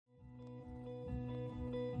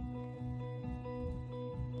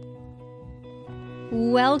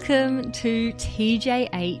Welcome to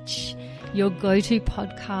TJH, your go-to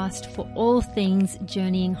podcast for all things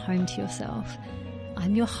journeying home to yourself.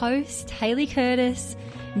 I'm your host, Hayley Curtis,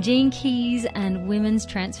 Gene Keys and Women's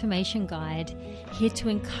Transformation Guide, here to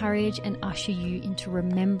encourage and usher you into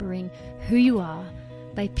remembering who you are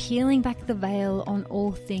by peeling back the veil on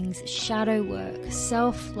all things shadow work,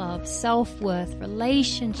 self-love, self-worth,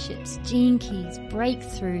 relationships, Gene Keys,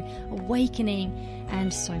 breakthrough, awakening,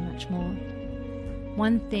 and so much more.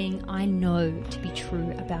 One thing I know to be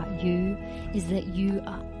true about you is that you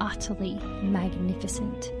are utterly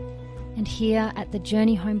magnificent. And here at the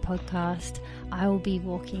Journey Home podcast, I will be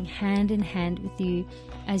walking hand in hand with you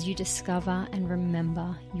as you discover and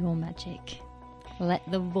remember your magic. Let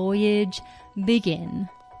the voyage begin.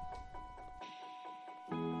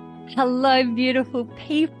 Hello, beautiful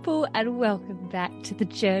people, and welcome back to the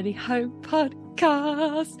Journey Home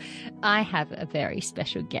podcast. I have a very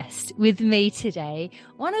special guest with me today,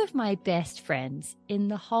 one of my best friends in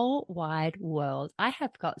the whole wide world. I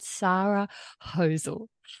have got Sarah Hoelzl.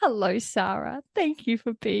 Hello, Sarah. Thank you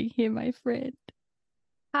for being here, my friend.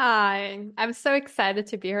 Hi, I'm so excited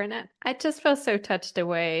to be here. And I just feel so touched the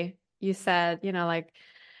way you said, like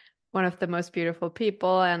one of the most beautiful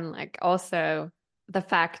people. And like also the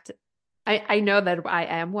fact I know that I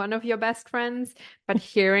am one of your best friends, but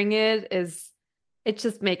hearing it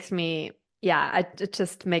just makes me, it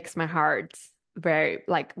just makes my heart very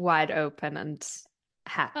like wide open and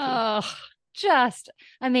happy. My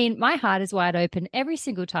heart is wide open every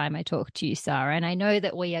single time I talk to you, Sarah. And I know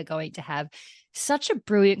that we are going to have such a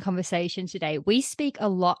brilliant conversation today. We speak a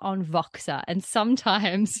lot on Voxer, and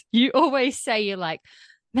sometimes you always say, you're like,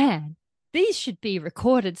 man, these should be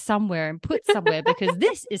recorded somewhere and put somewhere because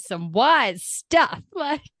this is some wise stuff.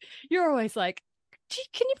 Like, you're always like,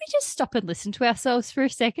 can you just stop and listen to ourselves for a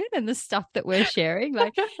second and the stuff that we're sharing?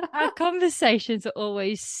 Like, our conversations are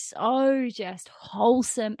always so just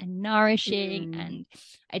wholesome and nourishing, and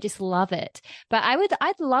I just love it. But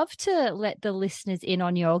I'd love to let the listeners in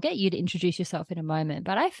on you. I'll get you to introduce yourself in a moment,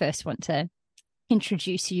 but I first want to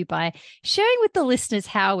introduce you by sharing with the listeners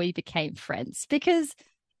how we became friends, because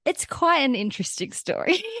it's quite an interesting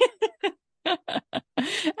story. And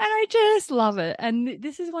I just love it. And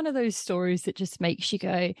this is one of those stories that just makes you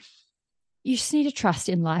go, you just need to trust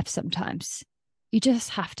in life sometimes. You just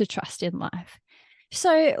have to trust in life.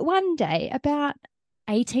 So one day, about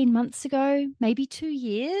 18 months ago, maybe 2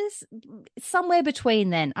 years, somewhere between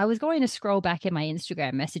then, I was going to scroll back in my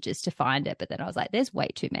Instagram messages to find it, but then I was like, there's way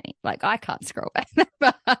too many. Like, I can't scroll back.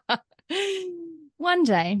 One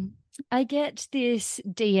day, I get this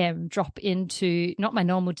DM drop into not my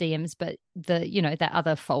normal DMs, but that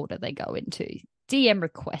other folder they go into, DM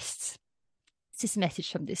requests. It's this message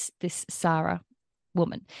from this Sarah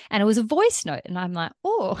woman, and it was a voice note, and I'm like,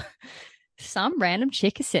 oh, some random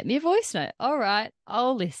chick has sent me a voice note. All right,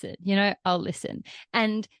 I'll listen. I'll listen.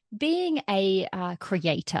 And being a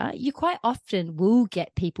creator, you quite often will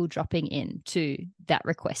get people dropping into that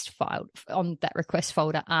request file, on that request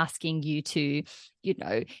folder, asking you to,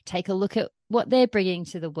 take a look at what they're bringing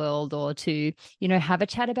to the world, or to, have a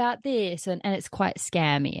chat about this. And it's quite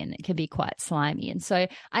scammy, and it can be quite slimy. And so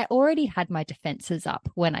I already had my defenses up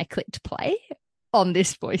when I clicked play on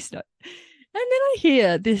this voice note. And then I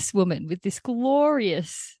hear this woman with this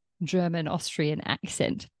glorious German Austrian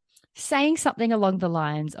accent saying something along the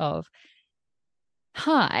lines of,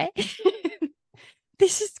 hi,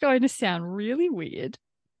 this is going to sound really weird,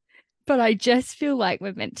 but I just feel like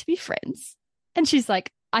we're meant to be friends. And she's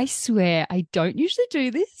like, I swear I don't usually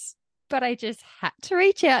do this, but I just had to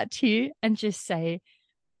reach out to you and just say,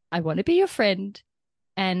 I want to be your friend,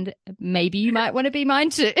 and maybe you might want to be mine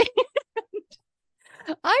too.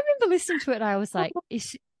 I remember listening to it and I was like,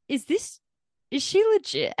 is she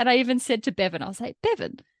legit? And I even said to Bevan, I was like,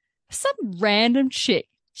 Bevan, some random chick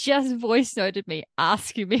just voice noted me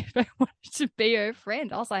asking me if I wanted to be her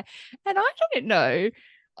friend. I was like, and I don't know.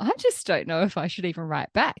 I just don't know if I should even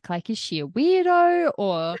write back. Like, is she a weirdo,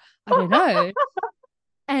 or I don't know.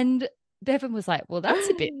 And Bevan was like, well, that's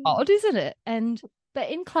a bit odd, isn't it? But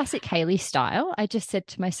in classic Hayley style, I just said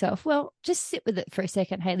to myself, well, just sit with it for a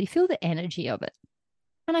second, Hayley, feel the energy of it.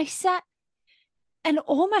 And I sat, and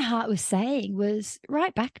all my heart was saying was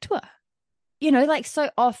write back to her. Like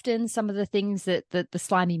so often some of the things that the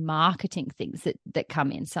slimy marketing things that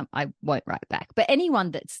come in, some I won't write back. But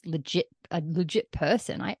anyone that's a legit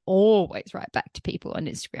person, I always write back to people on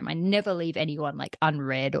Instagram. I never leave anyone like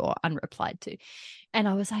unread or unreplied to. And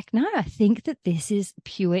I was like, no, I think that this is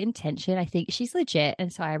pure intention. I think she's legit.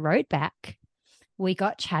 And so I wrote back. We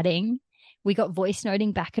got chatting. We got voice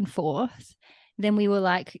noting back and forth. Then we were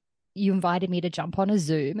like, you invited me to jump on a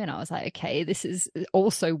Zoom, and I was like, okay, this is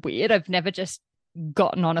also weird. I've never just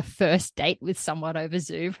gotten on a first date with someone over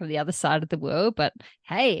Zoom from the other side of the world, but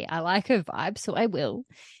hey, I like her vibe, so I will.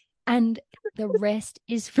 And the rest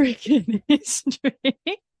is freaking history.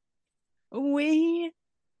 We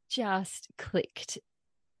just clicked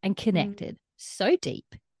and Mm. connected so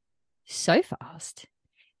deep, so fast.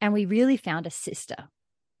 And we really found a sister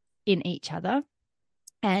in each other.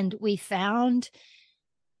 And we found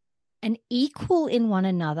an equal in one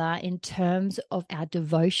another in terms of our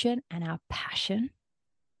devotion and our passion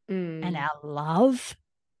and Mm. our love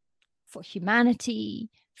for humanity,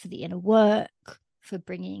 for the inner work, for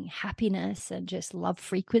bringing happiness and just love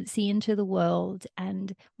frequency into the world.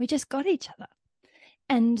 And we just got each other.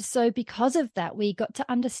 And so, because of that, we got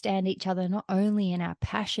to understand each other not only in our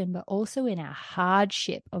passion, but also in our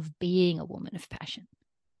hardship of being a woman of passion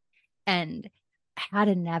and how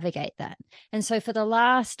to navigate that. And so, for the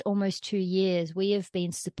last almost 2 years, we have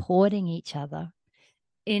been supporting each other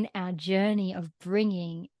in our journey of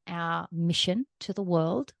bringing our mission to the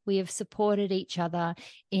world. We have supported each other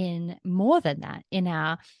in more than that, in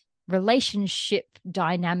our relationship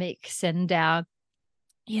dynamics and our,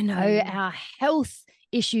 Mm. our health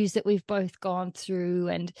issues that we've both gone through.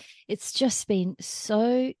 And it's just been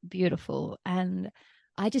so beautiful. And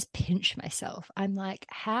I just pinch myself. I'm like,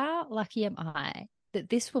 how lucky am I that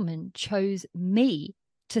this woman chose me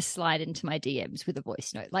to slide into my DMs with a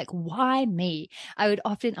voice note? Like, why me? I would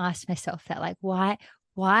often ask myself that, like, why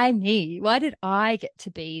me? Why did I get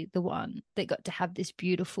to be the one that got to have this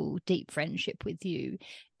beautiful, deep friendship with you?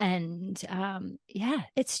 And yeah,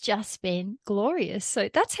 it's just been glorious. So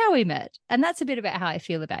that's how we met. And that's a bit about how I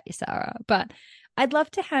feel about you, Sarah. But I'd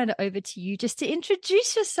love to hand it over to you just to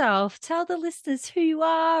introduce yourself, tell the listeners who you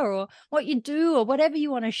are or what you do or whatever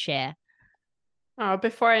you want to share. Oh,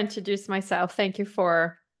 before I introduce myself, thank you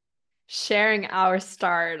for sharing our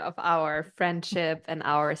start of our friendship and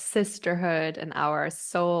our sisterhood and our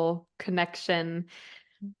soul connection.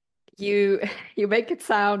 You you make it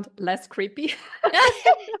sound less creepy.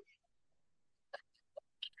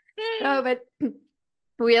 No, but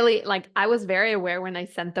really, like I was very aware when I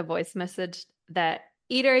sent the voice message that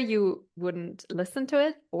either you wouldn't listen to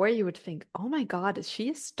it or you would think, "Oh my God, is she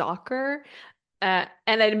a stalker?" And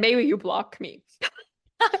then maybe you block me.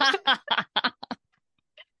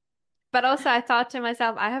 But also, I thought to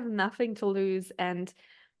myself, I have nothing to lose, and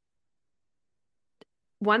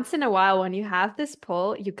once in a while, when you have this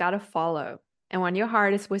pull, you gotta follow. And when your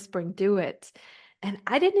heart is whispering, do it. And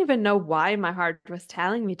I didn't even know why my heart was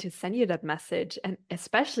telling me to send you that message, and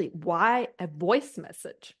especially why a voice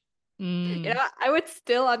message. You Mm. know, I would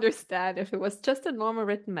still understand if it was just a normal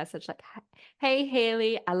written message like, "Hey,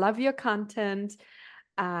 Haley, I love your content.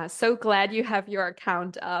 So glad you have your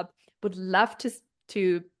account up. Would love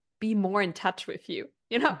to be more in touch with you."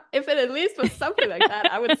 You know, if it at least was something like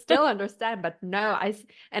that, I would still understand. But no,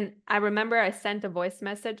 and I remember I sent a voice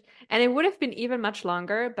message, and it would have been even much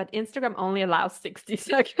longer. But Instagram only allows 60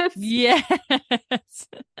 seconds, Yes.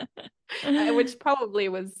 which probably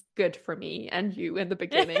was good for me and you in the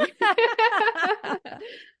beginning.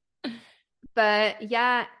 But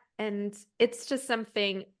yeah, and it's just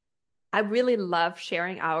something I really love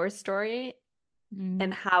sharing our story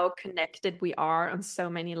and Mm, how connected we are on so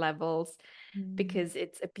many levels mm. because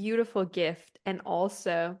it's a beautiful gift. And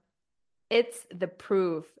also, it's the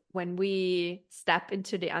proof when we step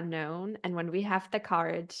into the unknown and when we have the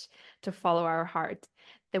courage to follow our heart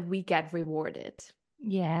that we get rewarded.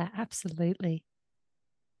 Yeah, absolutely.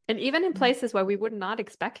 And even in places where we would not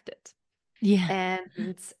expect it. Yeah.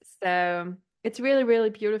 And so it's really,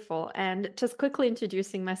 really beautiful. And just quickly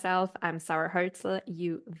introducing myself, I'm Sarah Hoelzl.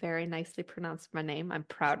 You very nicely pronounced my name. I'm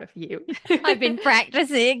proud of you. I've been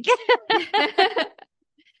practicing.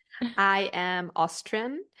 I am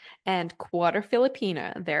Austrian and quarter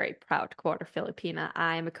Filipina, very proud quarter Filipina.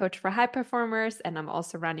 I'm a coach for high performers and I'm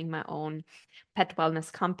also running my own pet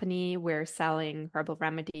wellness company. We're selling herbal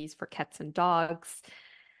remedies for cats and dogs.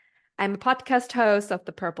 I'm a podcast host of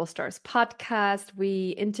the Purple Stars podcast. We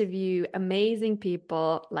interview amazing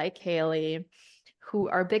people like Haley who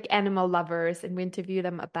are big animal lovers, and we interview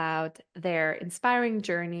them about their inspiring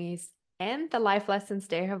journeys and the life lessons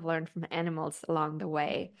they have learned from animals along the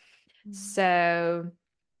way. So,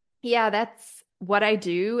 yeah, that's what I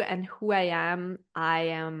do and who I am. I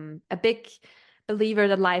am a big believer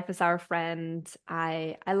that life is our friend.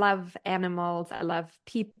 I love animals. I love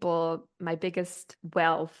people. My biggest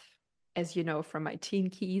wealth, as you know from my teen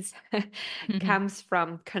keys, comes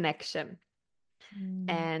from connection. Mm.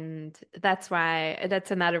 And that's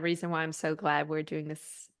another reason why I'm so glad we're doing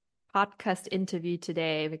this podcast interview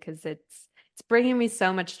today because it's It's bringing me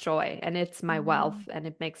so much joy, and it's my Mm. wealth, and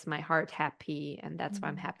it makes my heart happy, and that's why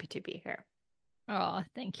I'm Mm. happy to be here. Oh,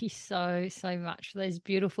 thank you so, so much for those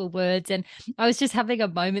beautiful words. And I was just having a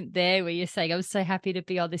moment there where you're saying, I was so happy to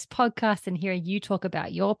be on this podcast and hearing you talk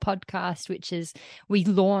about your podcast, which is we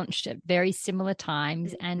launched at very similar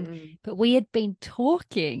times. Mhm. But we had been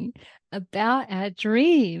talking about our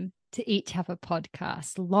dream to each have a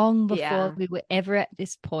podcast long before Yeah. we were ever at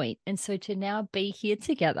this point. And so to now be here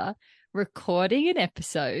together, recording an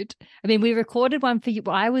episode. I mean, we recorded one for you.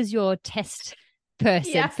 I was your test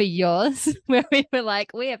person Yes. for yours where we were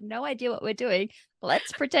like, we have no idea what we're doing.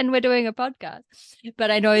 Let's pretend we're doing a podcast.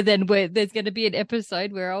 But I know then there's going to be an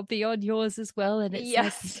episode where I'll be on yours as well. And it's like,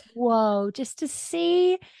 Yes. whoa, just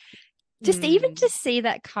even to Mm. see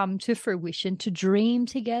that come to fruition, to dream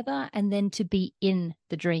together and then to be in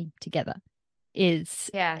the dream together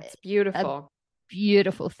is Yeah, it's a beautiful.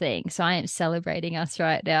 beautiful thing. So I am celebrating us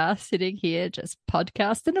right now, sitting here just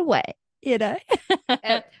podcasting away, you know?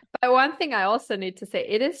 And, but one thing I also need to say,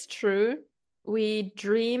 it is true. We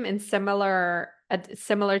dream in at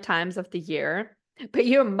similar times of the year, but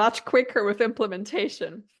you're much quicker with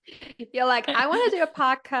implementation. You're like, I want to do a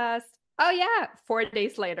podcast. Oh yeah, 4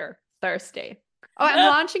 days later, Thursday. Oh, I'm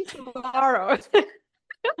launching tomorrow.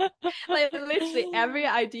 Like literally every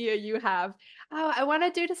idea you have. Oh, I want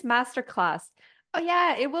to do this master class. Oh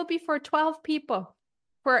yeah, it will be for 12 people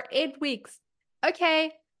for 8 weeks.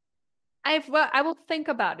 Okay, I will think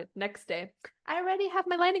about it next day. I already have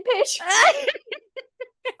my landing page.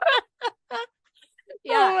 Oh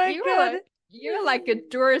Yeah, my God. you're like a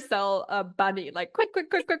Duracell bunny, like quick, quick,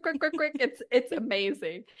 quick, quick, quick, quick, quick. It's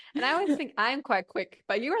amazing. And I always think I'm quite quick,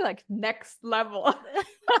 but you are like next level.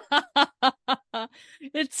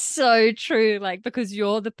 It's so true. Like, because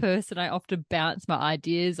you're the person I often bounce my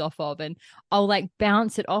ideas off of, and I'll like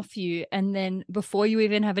bounce it off you. And then before you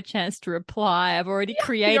even have a chance to reply, I've already You're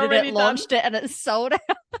created it, already done. launched it, and it's sold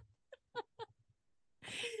out.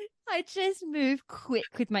 I just move quick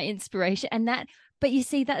with my inspiration. But you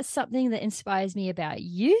see, that's something that inspires me about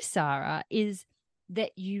you, Sarah, is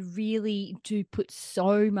that you really do put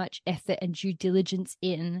so much effort and due diligence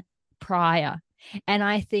in prior. And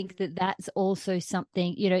I think that that's also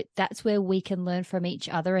something, that's where we can learn from each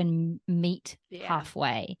other and meet Yeah,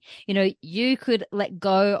 halfway. You could let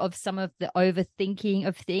go of some of the overthinking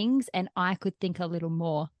of things, and I could think a little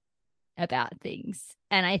more about things.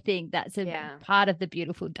 And I think that's a yeah, part of the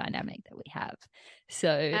beautiful dynamic that we have. So,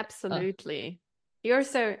 absolutely.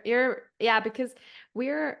 Yeah, because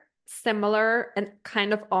we're similar and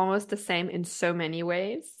kind of almost the same in so many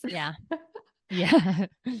ways. yeah. Yeah.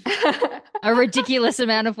 A ridiculous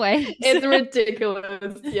amount of ways. It's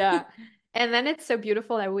ridiculous. Yeah. And then it's so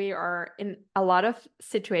beautiful that we are in a lot of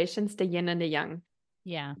situations, the yin and the yang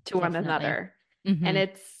Yeah, to one definitely. another. And Mm-hmm.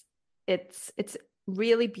 it's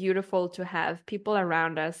really beautiful to have people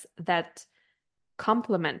around us that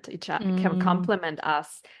complement each other, can Mm-hmm. complement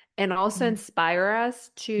us and also inspire us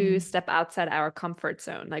to step outside our comfort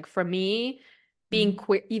zone. Like for me, being Mm-hmm.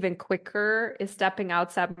 quick, even quicker is stepping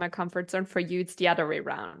outside my comfort zone. For you, it's the other way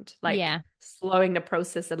around, like Yeah. slowing the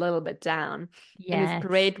process a little bit down. And it's Yes.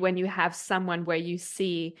 great when you have someone where you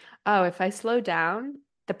see, oh, if I slow down,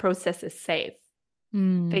 the process is safe.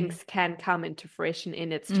 Mm. Things can come into fruition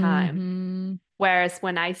in its time. Mm-hmm. Whereas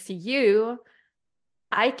when I see you,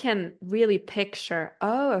 I can really picture,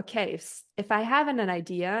 oh, okay, if I have an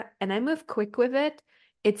idea and I move quick with it,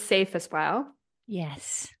 it's safe as well.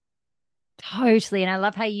 Yes. Totally. And I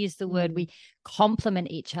love how you use the word Mm. we complement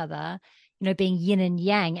each other, being yin and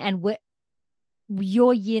yang. And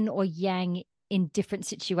you're yin or yang in different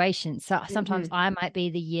situations. So sometimes Mhm. I might be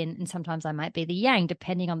the yin and sometimes I might be the yang,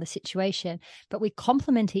 depending on the situation. But we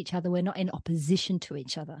complement each other. We're not in opposition to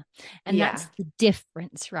each other. And that's Yeah. the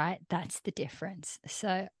difference, right? That's the difference.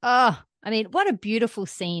 So, I mean, what a beautiful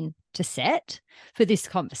scene to set for this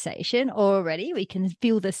conversation already. We can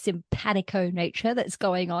feel the simpatico nature that's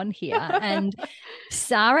going on here. And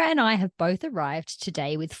Sarah and I have both arrived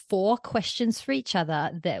today with 4 questions for each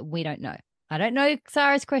other that we don't know. I don't know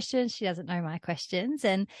Sarah's questions. She doesn't know my questions.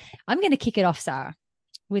 And I'm going to kick it off, Sarah,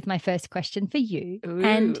 with my first question for you. Ooh,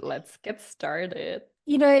 And, let's get started.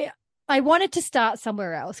 I wanted to start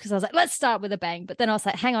somewhere else because I was like, let's start with a bang. But then I was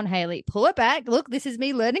like, hang on, Haley, pull it back. Look, this is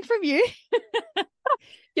me learning from you.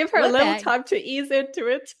 Give her Pull a it little back. time to ease into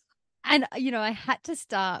it. And, I had to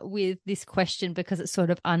start with this question because it sort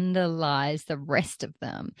of underlies the rest of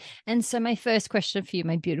them. And so my first question for you,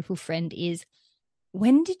 my beautiful friend, is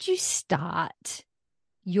when did you start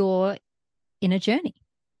your inner journey?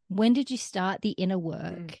 When did you start the inner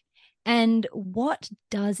work? Mm. And what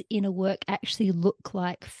does inner work actually look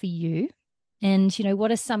like for you? And,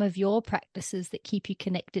 what are some of your practices that keep you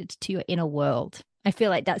connected to your inner world? I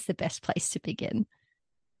feel like that's the best place to begin.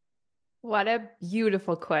 What a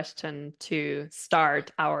beautiful question to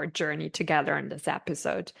start our journey together in this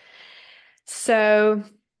episode. So,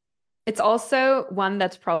 it's also one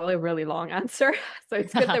that's probably a really long answer. So,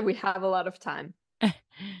 it's good that we have a lot of time.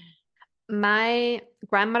 My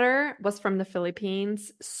grandmother was from the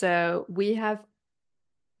Philippines. So, we have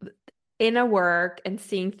inner work and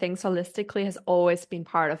seeing things holistically has always been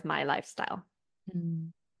part of my lifestyle.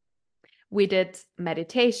 Mm. We did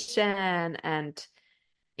meditation and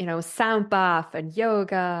sound bath and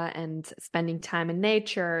yoga and spending time in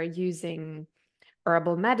nature using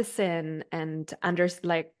herbal medicine and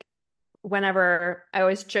whenever I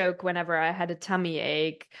always joke whenever I had a tummy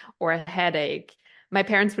ache or a headache, my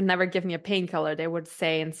parents would never give me a painkiller. They would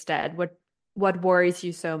say instead, what worries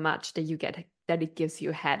you so much that it gives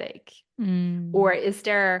you a headache? Mm. Or is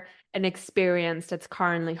there an experience that's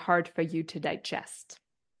currently hard for you to digest?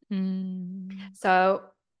 Mm. So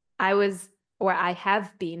I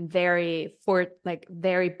have been very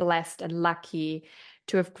blessed and lucky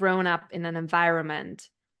to have grown up in an environment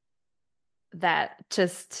that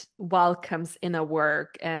just welcomes inner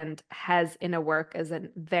work and has inner work as a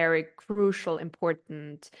very crucial,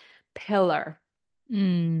 important pillar.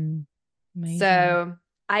 Mm. Amazing. So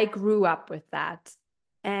I grew up with that.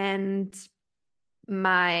 And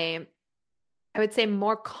my I would say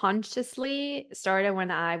more consciously started when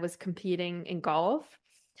I was competing in golf.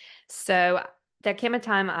 So there came a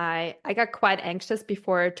time I got quite anxious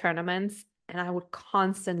before tournaments and I would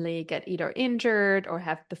constantly get either injured or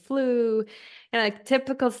have the flu, and like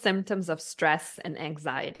typical symptoms of stress and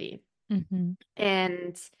anxiety. Mm-hmm.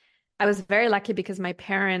 And I was very lucky because my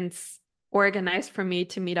parents organized for me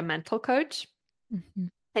to meet a mental coach Mm-hmm.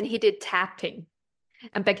 and he did tapping.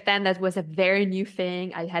 And back then, that was a very new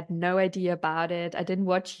thing. I had no idea about it. I didn't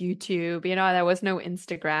watch YouTube, there was no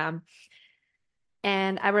Instagram.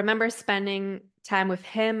 And I remember spending time with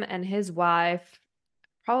him and his wife,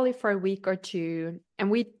 probably for a week or two.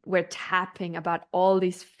 And we were tapping about all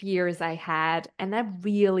these fears I had. And that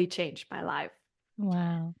really changed my life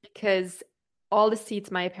Wow. because all the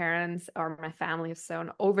seeds my parents or my family have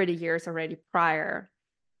sown over the years already prior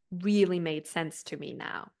really made sense to me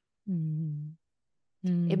now. Mm. It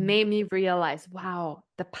Mm. made me realize, wow,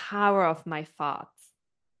 the power of my thoughts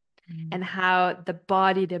Mm. and how the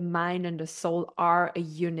body, the mind, and the soul are a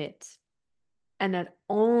unit. And that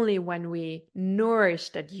only when we nourish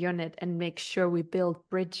that unit and make sure we build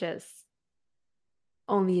bridges,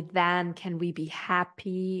 only then can we be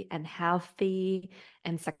happy and healthy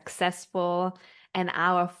and successful and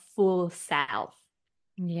our full self.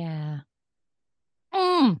 Yeah.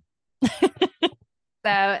 Mm. So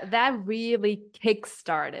that really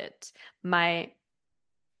kickstarted my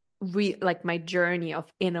my journey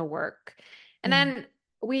of inner work. And Yeah. then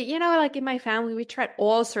like in my family, we tried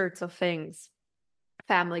all sorts of things.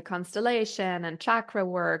 Family constellation and chakra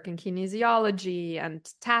work and kinesiology and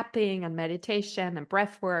tapping and meditation and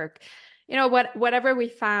breath work. Whatever we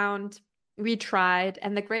found, we tried.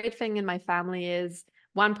 And the great thing in my family is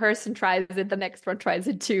one person tries it, the next one tries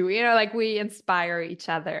it too. Like we inspire each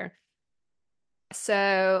other.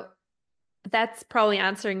 So that's probably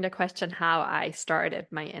answering the question how I started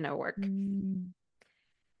my inner work. Mm.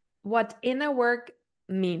 What inner work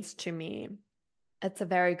means to me, it's a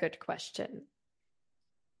very good question.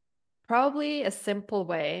 Probably a simple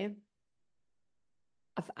way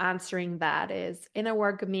of answering that is inner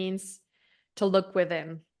work means to look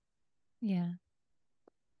within Yeah.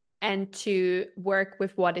 and to work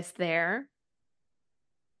with what is there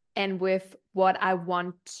and with what I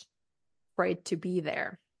want for it to be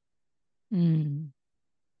there. Mm.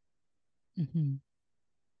 Mm-hmm.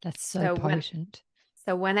 That's so So potent.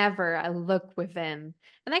 whenever I look within,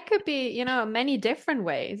 and that could be, many different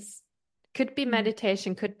ways. Could be Mm.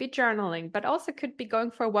 meditation, could be journaling, but also could be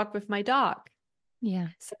going for a walk with my dog. Yeah.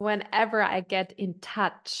 So whenever I get in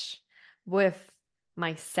touch with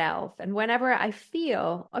myself and whenever I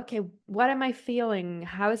feel, okay, what am I feeling?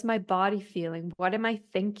 How is my body feeling? What am I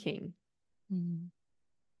thinking? Mm.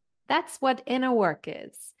 That's what inner work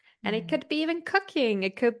is. And it Yeah. could be even cooking.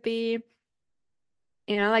 It could be,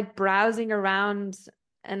 like browsing around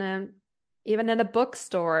in even in a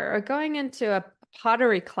bookstore or going into a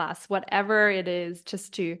pottery class, whatever it is,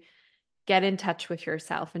 just to get in touch with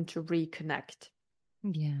yourself and to reconnect.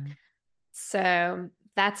 Yeah. So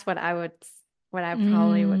that's what I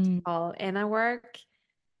probably would Mm. call inner work.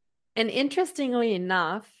 And interestingly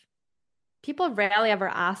enough, people rarely ever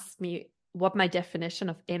ask me what my definition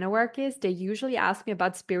of inner work is. They usually ask me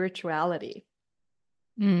about spirituality.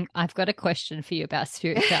 I've got a question for you about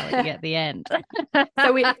spirituality at the end.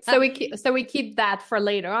 So we keep that for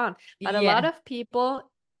later on. But a lot Yeah. of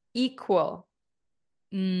people equal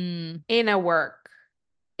Mm, inner work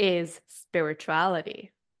is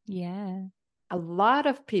spirituality. yeah. A lot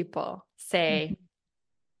of people Mhm. say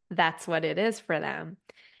that's what it is for them.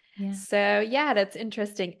 Yeah. So yeah, that's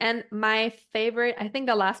interesting. And my favorite, I think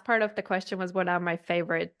the last part of the question was what are my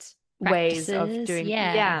favorite ways of Practices. doing?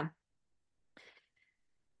 Yeah. Yeah.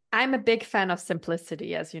 I'm a big fan of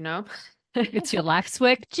simplicity, as you know. It's your life's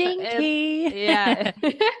work, It's Jinky. yeah.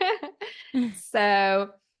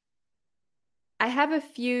 So I have a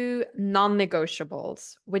few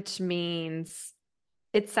non-negotiables, which means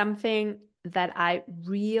it's something that I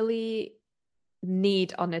really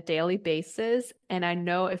need on a daily basis. And I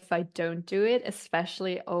know if I don't do it,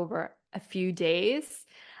 especially over a few days,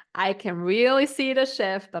 I can really see the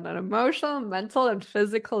shift on an emotional, mental, and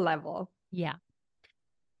physical level. Yeah.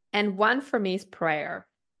 And one for me is prayer.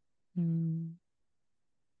 Mm,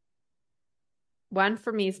 One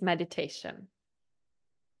for me is meditation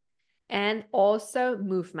and also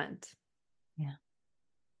movement. yeah.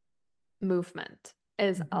 Movement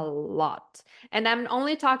is a Mhm. lot. And I'm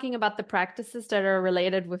only talking about the practices that are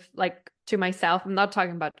related with like to myself. I'm not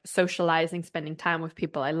talking about socializing, spending time with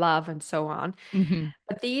people I love and so on. Mhm.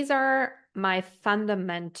 But these are my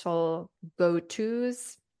fundamental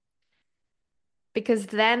go-tos because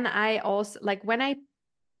then I also like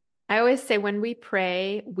I always say when we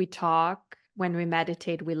pray, we talk, when we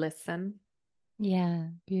meditate, we listen. Yeah.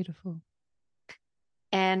 Beautiful.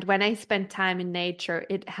 And when I spend time in nature,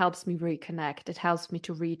 it helps me reconnect. It helps me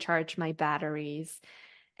to recharge my batteries.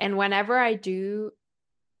 And whenever I do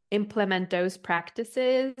implement those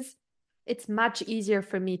practices, it's much easier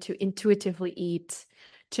for me to intuitively eat,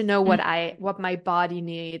 to know Mm, what my body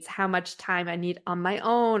needs, how much time I need on my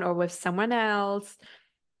own or with someone else.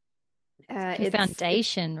 your It's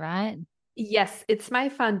foundation, right? yes, it's my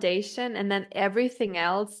foundation, and then everything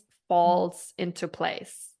else Mm. falls into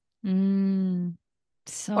place, Mm, or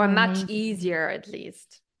so much amazing. easier at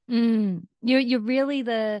least. You're really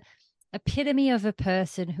the epitome of a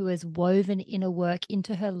person who has woven inner work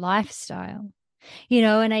into her lifestyle.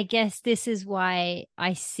 And I guess this is why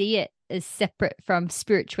I see it as separate from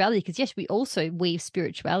spirituality, because yes, we also weave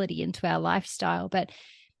spirituality into our lifestyle, but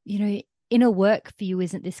you know, inner work for you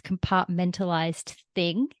isn't this compartmentalized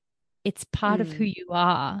thing. It's part of who Mm, you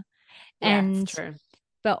are. yeah, it's And true.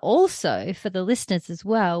 but also for the listeners as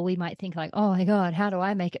well, we might think like, oh my God, how do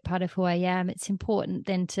I make it part of who I am? It's important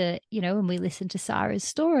then to, when we listen to Sarah's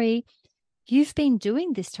story, you've been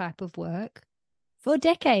doing this type of work for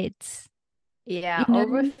decades, you Yeah,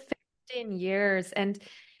 over know? 15 years. And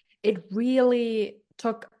it really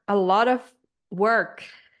took a lot of work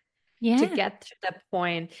to Yeah. get to that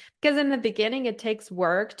point. Because in the beginning, it takes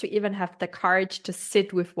work to even have the courage to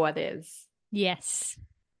sit with what is. Yes.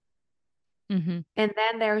 Mm-hmm. And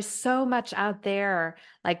then there's so much out there,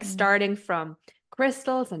 like Mm, starting from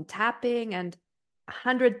crystals and tapping and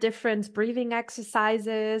 100 different breathing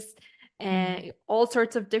exercises mm. and all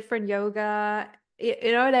sorts of different yoga.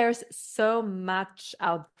 There's so much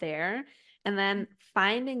out there. And then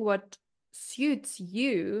finding what suits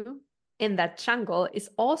you in that jungle is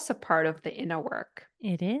also part of the inner work.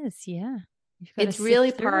 It is, yeah. You've got to It's really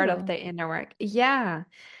sift through part it of all. the inner work. Yeah.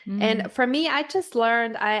 Mm, And for me, I just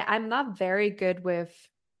learned I'm not very good with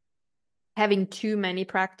having too many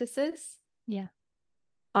practices yeah.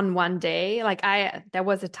 on one day. Like there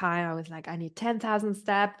was a time I was like, I need 10,000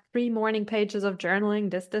 steps, 3 morning pages of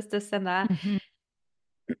journaling, this, and that. Hmm.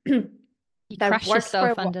 You That crush worked for a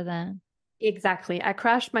yourself while. under that. Exactly. I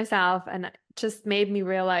crushed myself and it just made me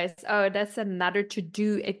realize, oh, that's another to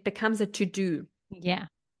do. It becomes a to do. Yeah.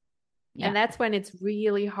 Yeah. And that's when it's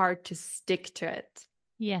really hard to stick to it.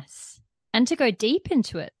 Yes. And to go deep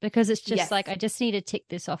into it because it's just Yes. like, I just need to tick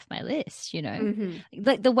this off my list, Hmm.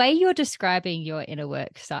 Like the way you're describing your inner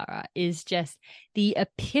work, Sarah, is just the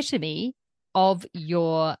epitome of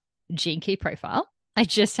your Gene Key profile. I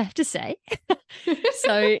just have to say.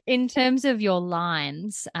 So, in terms of your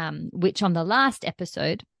lines, which on the last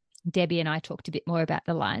episode, Debbie and I talked a bit more about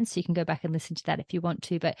the lines, so you can go back and listen to that if you want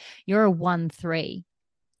to. But you're a 1-3,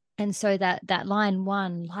 and so that line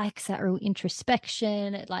one likes that real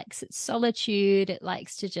introspection. It likes its solitude. It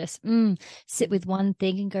likes to just sit with one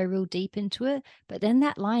thing and go real deep into it. But then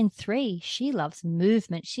that line three, she loves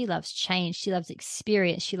movement. She loves change. She loves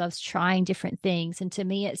experience. She loves trying different things. And to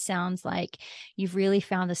me, it sounds like you've really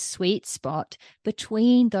found the sweet spot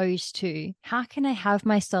between those two. How can I have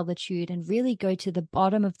my solitude and really go to the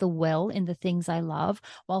bottom of the well in the things I love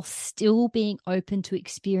while still being open to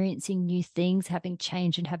experiencing new things, having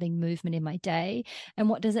change and having journaling, movement in my day? And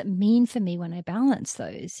what does it mean for me when I balance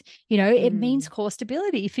those? It means Mm. core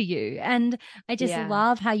stability for you. And I just Yeah.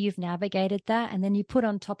 love how you've navigated that. And then you put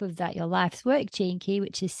on top of that your life's work gene key,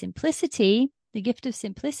 which is simplicity, the gift of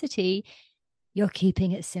simplicity. You're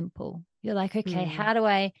keeping it simple. You're like, okay, Mm. how do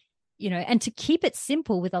I, and to keep it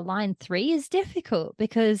simple with a line 3 is difficult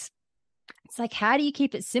because it's like, how do you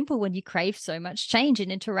keep it simple when you crave so much change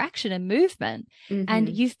and interaction and movement? And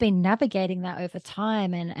Mm-hmm. you've been navigating that over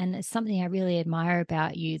time. And it's something I really admire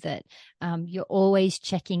about you, that you're always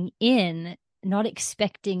checking in, not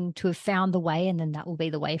expecting to have found the way and then that will be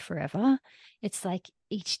the way forever. It's like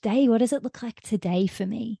each day, what does it look like today for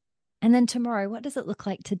me? And then tomorrow, what does it look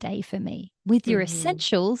like today for me? With your Mm-hmm.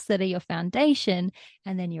 essentials that are your foundation,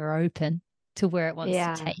 and then you're open to where it wants to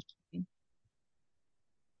Yeah. take you.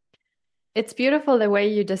 It's beautiful the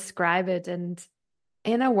way you describe it. And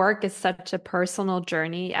inner work is such a personal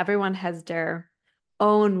journey. Everyone has their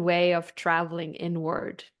own way of traveling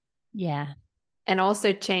inward. Yeah. And also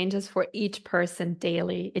it changes for each person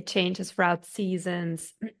daily. It changes throughout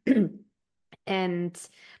seasons. And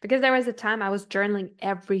because there was a time I was journaling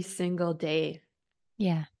every single day.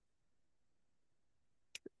 Yeah.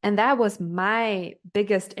 And that was my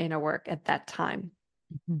biggest inner work at that time.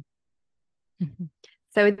 Mhm. Mhm.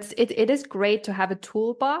 So it is great to have a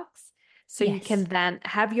toolbox so you can Yes. then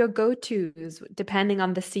have your go-tos depending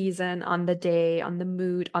on the season, on the day, on the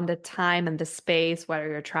mood, on the time and the space, whether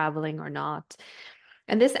you're traveling or not.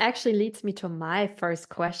 And this actually leads me to my first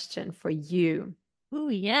question for you. Oh,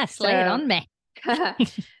 yes. Lay it So on me.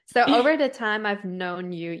 so over the time I've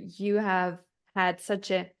known you, you have had such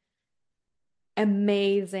a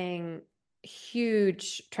amazing,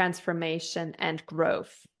 huge transformation and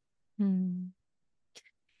growth. Mm,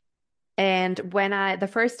 And the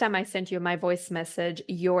first time I sent you my voice message,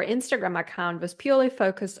 your Instagram account was purely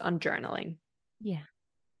focused on journaling. yeah.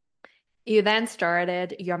 You then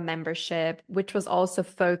started your membership, which was also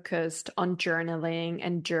focused on journaling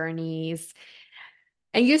and journeys.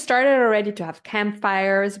 And you started already to have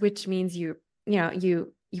campfires, which means you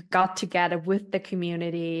got together with the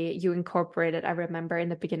community. You incorporated, I remember in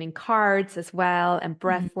the beginning, cards as well, and Mm,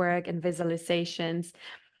 breath work and visualizations.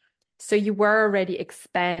 So you were already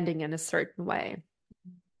expanding in a certain way.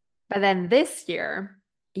 But then this year,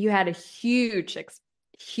 you had a huge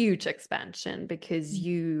expansion because mm,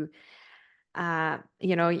 you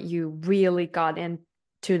really got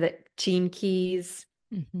into the gene keys.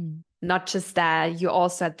 mhm, Not just that, you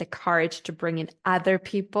also had the courage to bring in other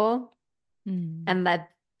people mm, and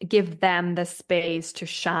give them the space to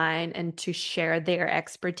shine and to share their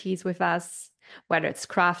expertise with us, whether it's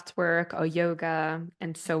craft work or yoga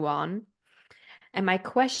and so on. And I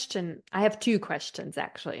have two questions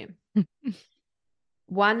actually.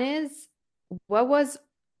 One is, what was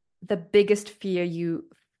the biggest fear you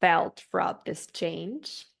felt throughout this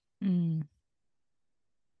change? mm,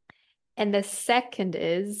 And the second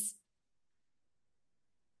is,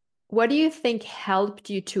 what do you think helped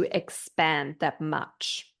you to expand that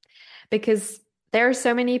much? Because there are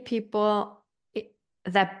so many people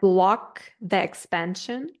that block the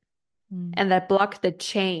expansion mm. and that block the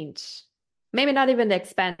change. Maybe not even the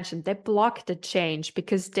expansion, they block the change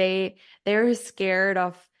because they're scared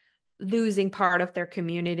of losing part of their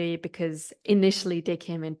community because initially they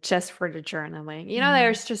came in just for the journaling. Mm.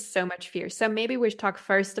 There's just so much fear. So maybe we should talk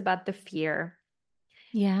first about the fear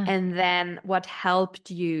Yeah. and then what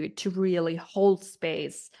helped you to really hold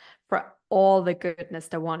space for all the goodness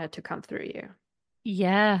that wanted to come through you.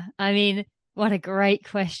 Yeah. I mean, what a great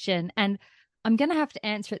question. And I'm going to have to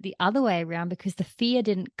answer it the other way around because the fear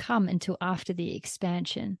didn't come until after the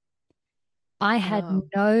expansion. I had Oh.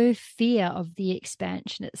 no fear of the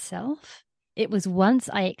expansion itself. It was once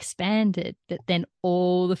I expanded that then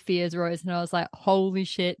all the fears rose, and I was like, holy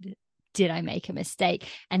shit, did I make a mistake?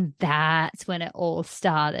 And that's when it all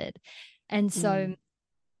started. And so Mm.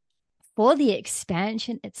 for the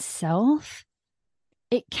expansion itself,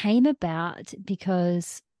 it came about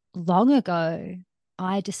because long ago,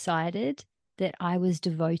 I decided that I was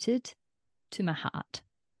devoted to my heart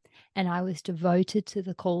and I was devoted to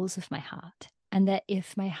the calls of my heart. And that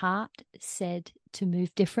if my heart said to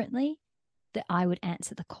move differently, that I would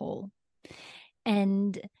answer the call.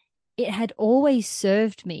 And it had always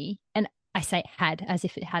served me. And I say had as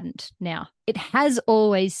if it hadn't now. It has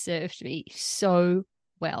always served me so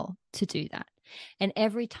well to do that. And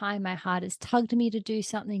every time my heart has tugged me to do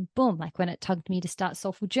something, boom, like when it tugged me to start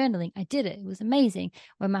soulful journaling, I did it. It was amazing.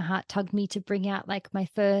 When my heart tugged me to bring out like my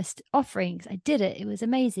first offerings, I did it. It was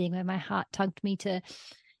amazing. When my heart tugged me to,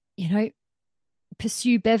 you know,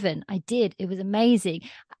 pursue Bevan, I did. It was amazing.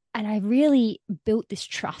 And I really built this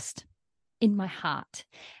trust. in my heart.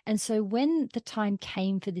 And so when the time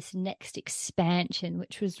came for this next expansion,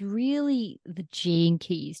 which was really the Gene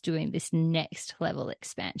Keys doing this next level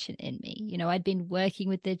expansion in me, you know, I'd been working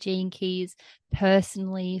with the Gene Keys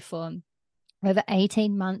personally for over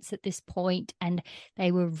 18 months at this point, and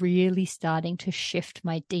they were really starting to shift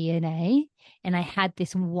my DNA. And I had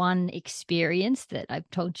this one experience that I've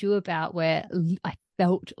told you about where I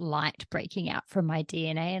felt light breaking out from my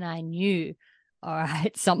DNA, and I knew, all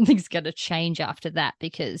right, something's going to change after that,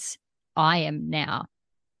 because I am now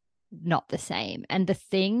not the same. And the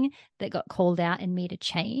thing that got called out in me to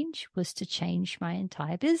change was to change my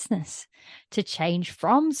entire business, to change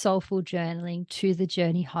from soulful journaling to the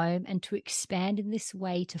journey home, and to expand in this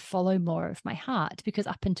way to follow more of my heart. Because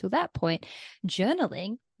up until that point,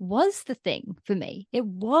 journaling was the thing for me. It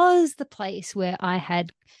was the place where I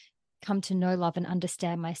had come to know, love, and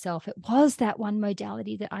understand myself. It was that one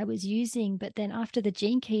modality that I was using. But then after the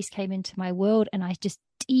Gene Keys came into my world and I just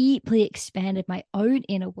deeply expanded my own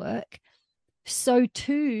inner work, so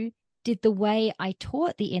too did the way I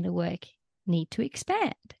taught the inner work need to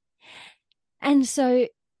expand. And so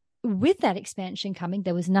with that expansion coming,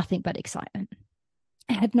 there was nothing but excitement.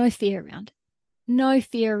 I had no fear around it. No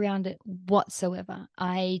fear around it whatsoever.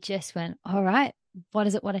 I just went, all right, what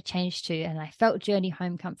is it what I changed to? And I felt Journey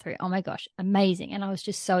Home come through. Oh my gosh, amazing. And I was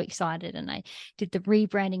just so excited. And I did the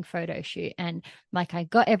rebranding photo shoot, and like I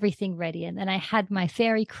got everything ready. And then I had my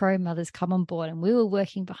fairy crow mothers come on board, and we were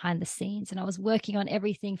working behind the scenes, and I was working on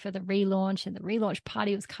everything for the relaunch, and the relaunch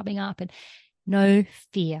party was coming up, and no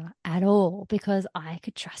fear at all, because I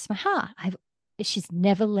could trust my heart. She's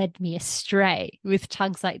never led me astray with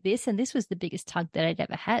tugs like this. And this was the biggest tug that I'd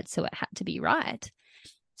ever had. So it had to be right.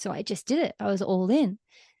 So I just did it. I was all in.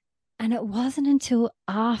 And it wasn't until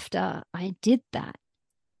after I did that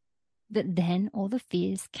that then all the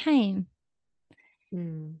fears came.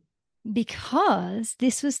 Because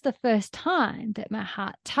this was the first time that my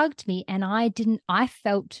heart tugged me, and I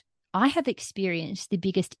have experienced the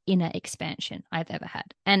biggest inner expansion I've ever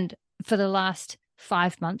had. And for the last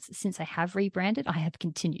 5 months since I have rebranded, I have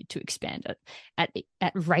continued to expand it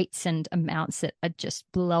at rates and amounts that are just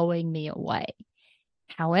blowing me away.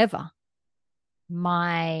 However,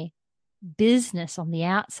 my business on the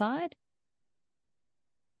outside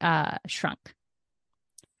shrunk.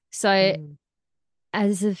 So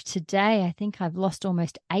as of today, I think I've lost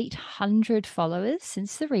almost 800 followers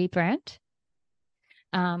since the rebrand.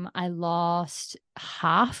 I lost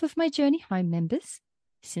half of my Journey Home members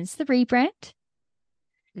since the rebrand.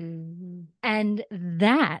 And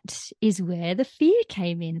that is where the fear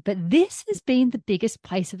came in. But this has been the biggest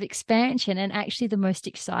place of expansion, and actually the most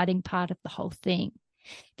exciting part of the whole thing,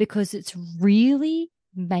 because it's really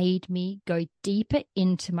made me go deeper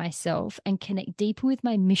into myself and connect deeper with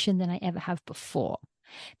my mission than I ever have before.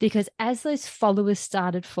 Because as those followers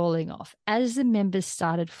started falling off, as the members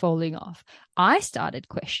started falling off, I started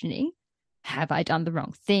questioning, have I done the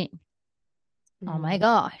wrong thing? Oh my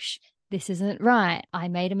gosh, this isn't right. I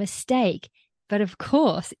made a mistake. But of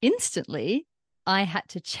course, instantly, I had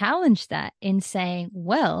to challenge that in saying,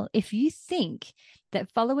 well, if you think that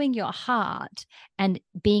following your heart and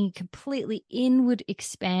being completely inward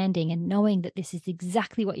expanding and knowing that this is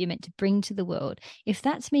exactly what you're meant to bring to the world, if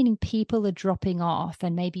that's meaning people are dropping off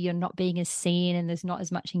and maybe you're not being as seen and there's not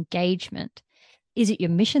as much engagement, is it your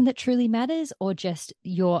mission that truly matters, or just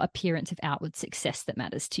your appearance of outward success that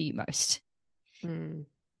matters to you most?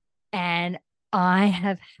 And I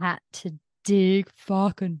have had to dig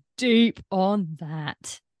fucking deep on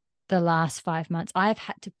that the last 5 months. I've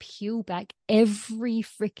had to peel back every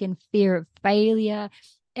freaking fear of failure,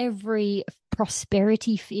 every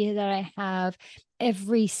prosperity fear that I have,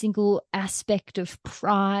 every single aspect of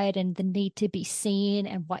pride and the need to be seen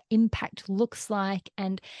and what impact looks like.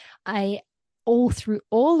 And all through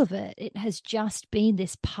all of it, it has just been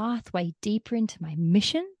this pathway deeper into my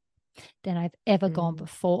mission than I've ever gone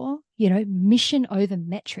before, mission over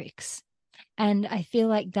metrics. And I feel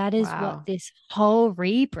like that is what this whole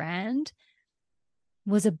rebrand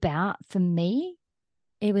was about for me.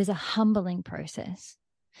 It was a humbling process,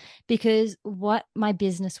 because what my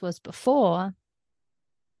business was before,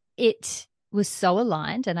 it was so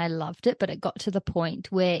aligned and I loved it, but it got to the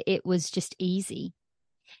point where it was just easy.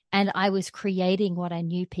 And I was creating what I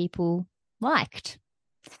knew people liked.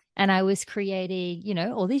 And I was creating,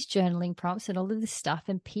 all these journaling prompts and all of this stuff.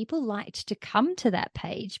 And people liked to come to that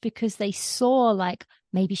page because they saw, like,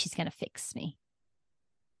 maybe she's going to fix me,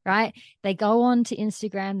 right? They go on to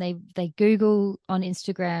Instagram, they Google on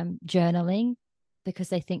Instagram journaling, because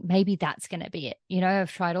they think maybe that's going to be it. You know,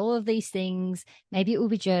 I've tried all of these things. Maybe it will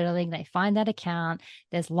be journaling. They find that account.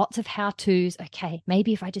 There's lots of how-tos. Okay,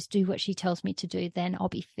 maybe if I just do what she tells me to do, then I'll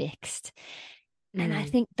be fixed. And I Mm.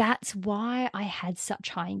 think that's why I had such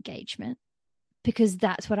high engagement, because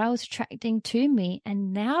that's what I was attracting to me.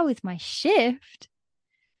 And now with my shift,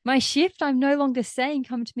 I'm no longer saying,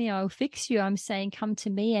 come to me, I will fix you. I'm saying, come to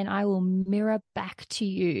me and I will mirror back to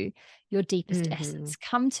you your deepest Hmm. essence.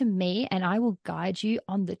 Come to me and I will guide you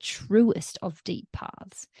on the truest of deep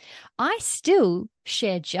paths. I still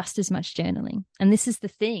share just as much journaling. And this is the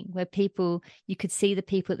thing where you could see the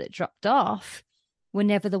people that dropped off were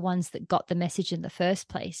never the ones that got the message in the first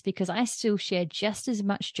place, because I still share just as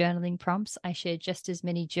much journaling prompts. I share just as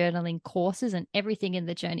many journaling courses and everything in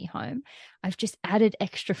the journey home. I've just added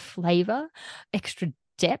extra flavor, extra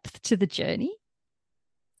depth to the journey.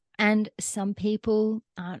 And some people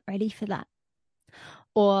aren't ready for that.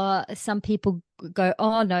 Or some people go,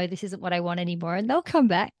 oh, no, this isn't what I want anymore. And they'll come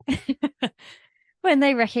back when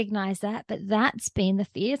they recognize that. But that's been the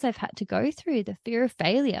fears I've had to go through, the fear of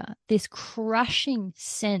failure, this crushing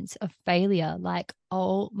sense of failure. Like,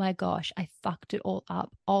 oh my gosh, I fucked it all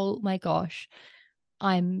up. Oh my gosh,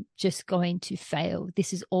 I'm just going to fail.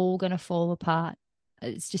 This is all going to fall apart.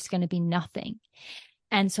 It's just going to be nothing.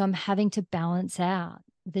 And so I'm having to balance out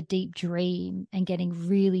the deep dream and getting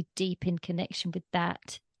really deep in connection with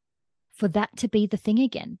that, for that to be the thing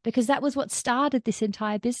again, because that was what started this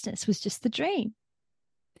entire business, was just the dream,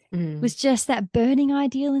 Mm. was just that burning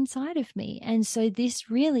ideal inside of me. And so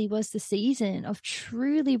this really was the season of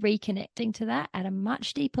truly reconnecting to that at a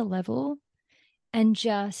much deeper level. And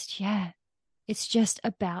just, yeah, it's just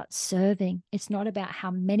about serving. It's not about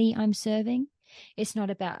how many I'm serving. It's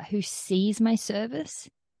not about who sees my service.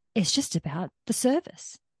 It's just about the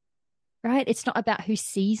service, right? It's not about who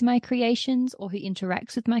sees my creations or who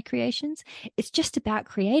interacts with my creations. It's just about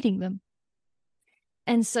creating them.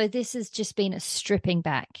 And so this has just been a stripping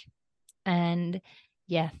back. And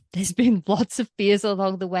yeah, there's been lots of fears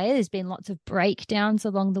along the way. There's been lots of breakdowns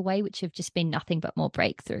along the way, which have just been nothing but more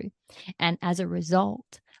breakthrough. And as a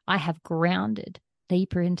result, I have grounded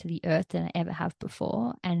deeper into the earth than I ever have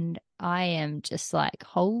before. And I am just like,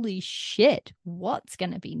 holy shit, what's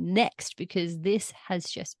going to be next? Because this has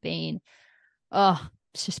just been, oh,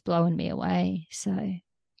 it's just blowing me away. So,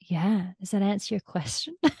 yeah, does that answer your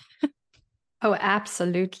question? Oh,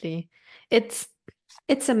 absolutely. It's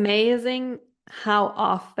it's amazing how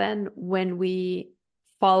often when we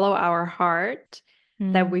follow our heart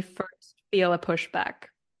that Mm, we first feel a pushback.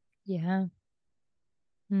 yeah.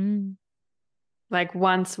 Mm, Like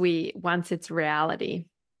once it's reality.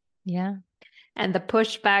 yeah. And the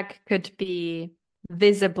pushback could be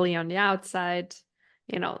visibly on the outside,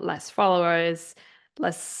 less followers,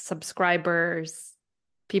 less subscribers,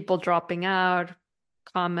 people dropping out,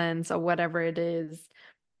 comments or whatever it is.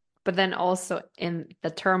 But then also in the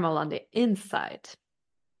turmoil on the inside.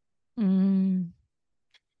 Mm,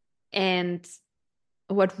 And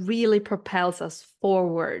what really propels us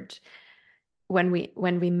forward when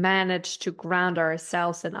we manage to ground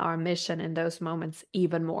ourselves in our mission in those moments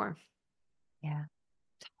even more. yeah,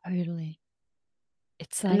 totally.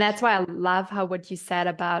 It's And like, that's why I love how what you said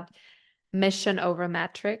about mission over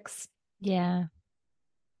metrics, yeah.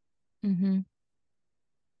 Mm-hmm.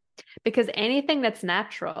 because anything that's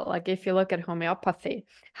natural, like if you look at homeopathy,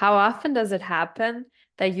 how often does it happen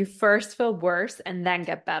that you first feel worse and then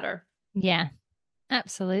get better? Yeah,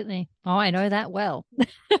 absolutely. Oh, I know that well.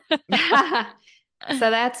 So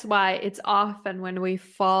that's why it's often when we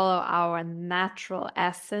follow our natural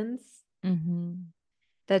essence Mm-hmm.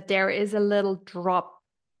 that there is a little drop.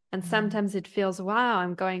 And Mm. sometimes it feels, wow,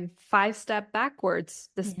 I'm going 5 steps backwards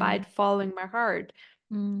Yeah. despite following my heart.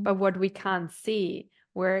 Mm. But what we can't see,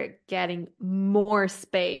 we're getting more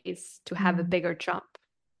space to have a Mm. bigger jump.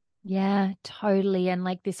 Yeah, totally. And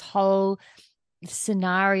like this whole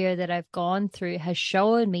scenario that I've gone through has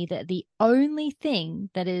shown me that the only thing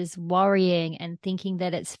that is worrying and thinking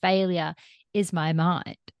that it's failure is my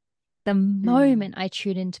mind. The Mm. moment I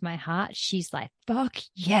tune into my heart, she's like, fuck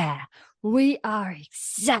yeah, we are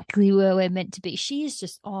exactly where we're meant to be. She is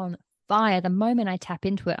just on fire. The moment I tap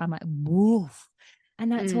into it, I'm like, woof.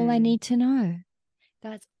 And that's all I Mm. need to know.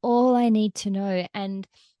 That's all I need to know. And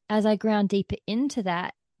as I ground deeper into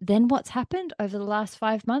that, then what's happened over the last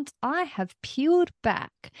 5 months? I have peeled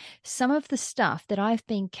back some of the stuff that I've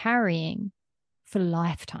been carrying for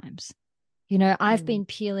lifetimes. I've Mm. been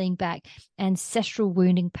peeling back ancestral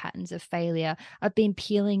wounding patterns of failure. I've been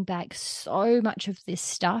peeling back so much of this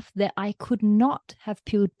stuff that I could not have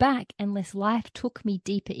peeled back unless life took me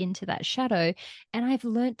deeper into that shadow. And I've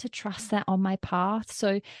learned to trust that on my path.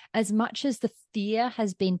 So, as much as the fear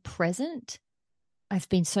has been present, I've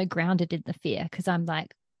been so grounded in the fear because I'm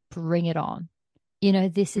like, bring it on.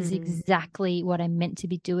 This is Mm. exactly what I'm meant to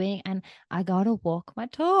be doing. And I got to walk my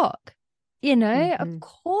talk. Of Mhm.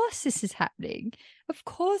 course, this is happening. Of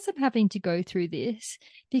course, I'm having to go through this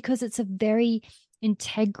because it's a very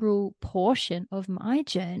integral portion of my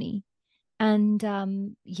journey. And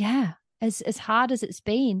yeah, as hard as it's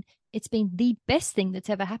been the best thing that's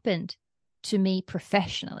ever happened to me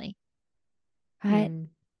professionally. Right. Mm.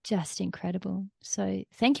 Just incredible. So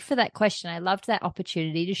thank you for that question. I loved that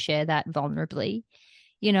opportunity to share that vulnerably.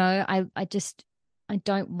 I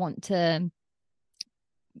don't want to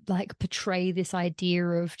like portray this idea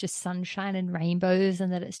of just sunshine and rainbows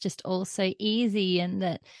and that it's just all so easy and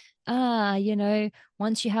that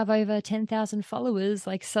once you have over 10,000 followers,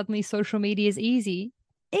 like suddenly social media is easy.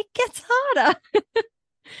 It gets harder.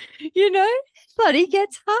 It bloody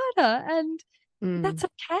gets harder, and Mm. that's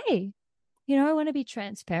okay. I want to be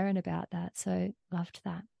transparent about that. So loved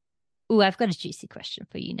that. Oh, I've got a juicy question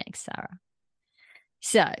for you next, Sarah.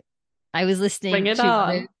 So I was Bring listening it to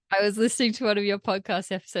on. one of your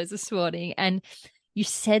podcast episodes this morning, and you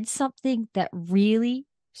said something that really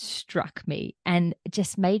struck me and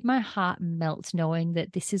just made my heart melt, knowing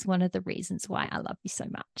that this is one of the reasons why I love you so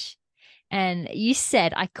much. And you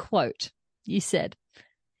said, I quote, you said,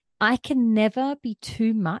 I can never be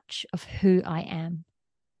too much of who I am.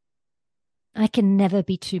 I can never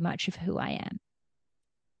be too much of who I am.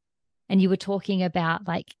 And you were talking about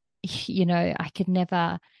like, I could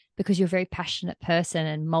never, because you're a very passionate person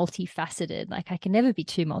and multifaceted, like I can never be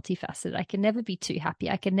too multifaceted. I can never be too happy.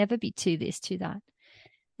 I can never be too this, too that.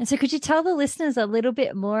 And so could you tell the listeners a little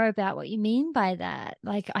bit more about what you mean by that?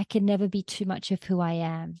 Like, I can never be too much of who I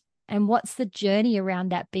am. And what's the journey around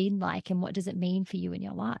that been like? And what does it mean for you in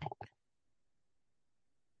your life?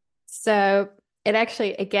 So it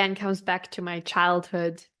actually again comes back to my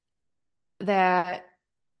childhood. There,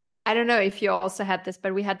 I don't know if you also had this,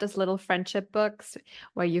 but we had this little friendship books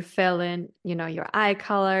where you fill in, your eye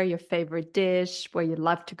color, your favorite dish, where you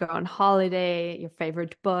love to go on holiday, your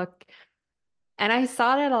favorite book. And I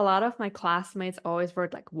saw that a lot of my classmates always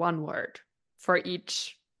wrote like one word for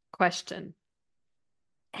each question.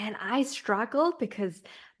 And I struggled because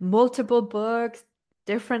multiple books,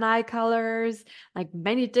 different eye colors, like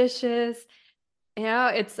many dishes.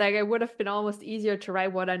 It's like it would have been almost easier to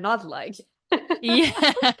write what I not like. Yeah.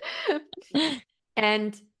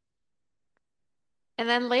 And and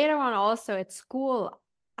then later on also at school,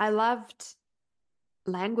 I loved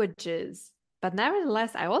languages, but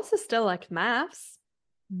nevertheless, I also still liked maths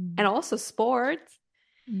and Mm, also sports.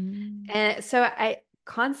 mm, And so I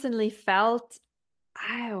constantly felt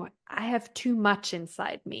I have too much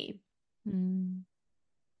inside me. mm.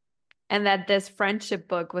 And that this friendship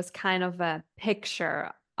book was kind of a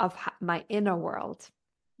picture of my inner world.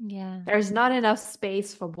 Yeah. There's not enough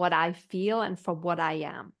space for what I feel and for what I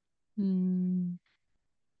am. Mm,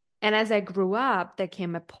 And as I grew up, there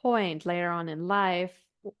came a point later on in life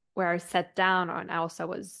where I sat down and I also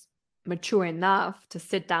was mature enough to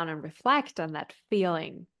sit down and reflect on that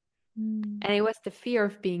feeling. mm, And it was the fear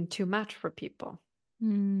of being too much for people.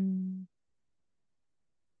 mm.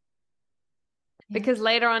 Yeah. Because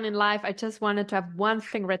later on in life, I just wanted to have one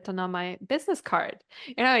thing written on my business card.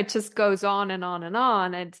 It just goes on and on and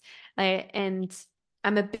on. And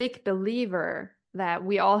I'm a big believer that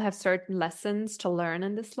we all have certain lessons to learn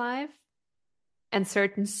in this life and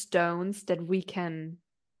certain stones that we can,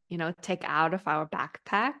 take out of our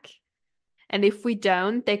backpack. And if we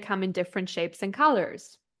don't, they come in different shapes and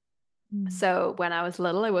colors. Mm, So when I was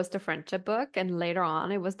little, it was the friendship book, and later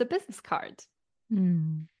on, it was the business card.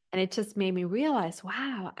 mm. And it just made me realize,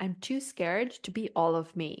 wow, I'm too scared to be all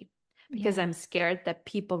of me because Yeah. I'm scared that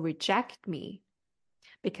people reject me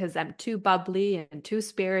because I'm too bubbly and too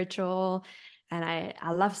spiritual and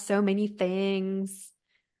I love so many things.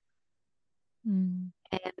 Mm,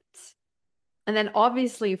 And and then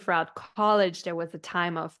obviously throughout college there was a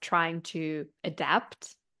time of trying to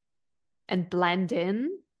adapt and blend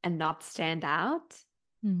in and not stand out.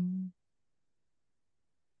 mm.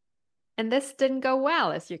 And this didn't go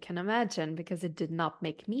well, as you can imagine, because it did not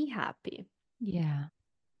make me happy. Yeah.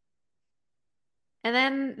 And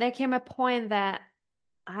then there came a point that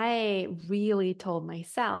I really told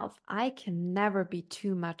myself I can never be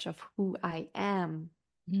too much of who I am.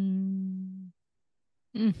 Mm,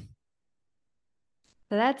 mm.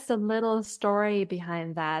 So that's the little story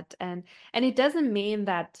behind that. And it doesn't mean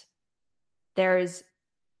that there's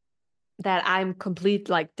that I'm complete,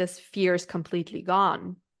 like this fear is completely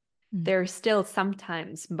gone. Mm, There's still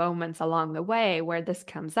sometimes moments along the way where this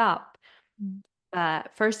comes up. mm.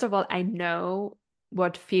 First of all, I know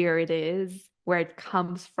what fear it is, where it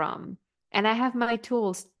comes from, and I have my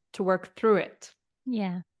tools to work through it.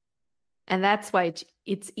 Yeah. And that's why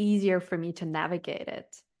it's easier for me to navigate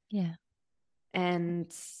it. Yeah. And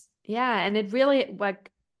yeah, and it really, like,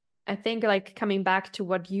 I think, like, coming back to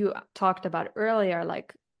what you talked about earlier,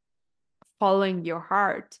 like following your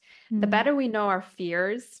heart, the Mm, better we know our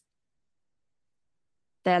fears,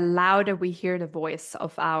 the louder we hear the voice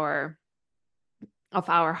of our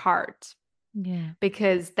heart. yeah.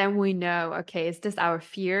 Because then we know, okay, is this our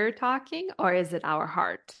fear talking or is it our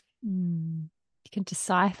heart? Mm. You can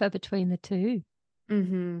decipher between the two.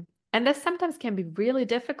 Mm-hmm. And this sometimes can be really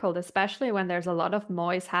difficult, especially when there's a lot of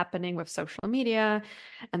noise happening with social media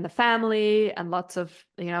and the family and lots of,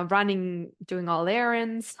 running, doing all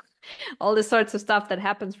errands, all the sorts of stuff that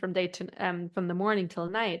happens from day to from the morning till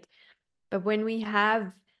night. But when we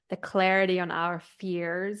have the clarity on our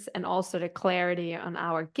fears and also the clarity on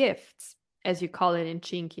our gifts, as you call it in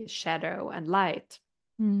Chinky, shadow and light,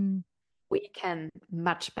 Mm. we can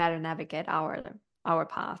much better navigate our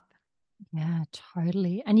path. Yeah,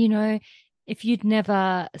 totally. And if you'd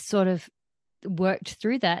never sort of worked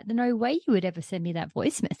through that, then no way you would ever send me that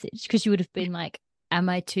voice message because you would have been like, am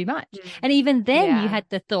I too much? Mm. And even then you Yeah. had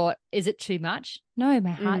the thought, is it too much? No,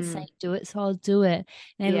 my heart's saying Mm. do it, so I'll do it.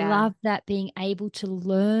 And I Yeah. love that, being able to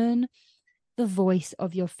learn the voice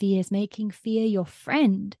of your fears, making fear your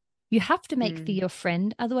friend. You have to make fear Mm. your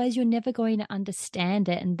friend, otherwise, you're never going to understand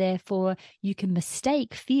it. And therefore, you can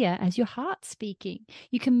mistake fear as your heart speaking.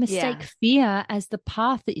 You can mistake Yeah. fear as the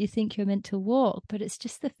path that you think you're meant to walk, but it's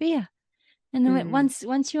just the fear. And then Mm.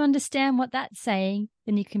 once you understand what that's saying,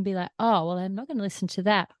 then you can be like, oh, well, I'm not going to listen to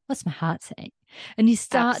that. What's my heart saying? And you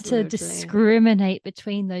start to Absolutely. discriminate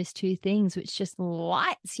between those two things, which just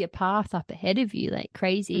lights your path up ahead of you like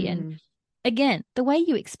crazy. And Mm. again, the way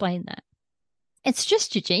you explain that, it's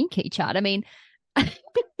just your gene key chart. I mean,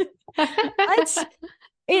 it's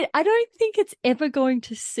I don't think it's ever going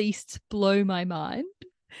to cease to blow my mind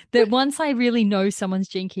that once I really know someone's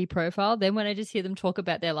gene key profile, then when I just hear them talk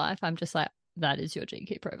about their life, I'm just like, that is your gene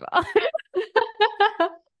key profile.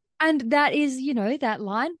 And that is, that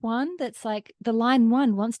line one, that's like the line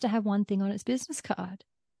one wants to have one thing on its business card.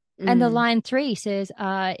 And the Mm. line three says,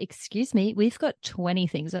 excuse me, we've got 20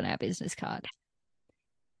 things on our business card.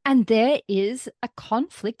 And there is a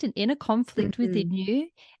conflict, an inner conflict Mm-hmm. within you.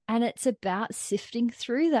 And it's about sifting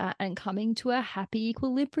through that and coming to a happy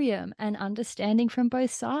equilibrium and understanding from both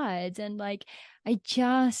sides. And like, I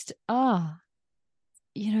just,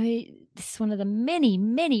 this is one of the many,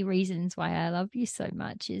 many reasons why I love you so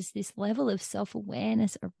much, is this level of self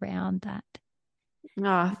awareness around that. Oh,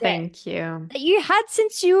 That thank you. that you had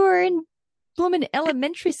since you were in blooming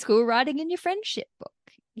elementary school writing in your friendship book,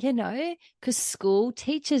 because school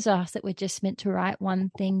teaches us that we're just meant to write one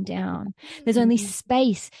thing down. There's only Mm.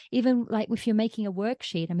 space, even like if you're making a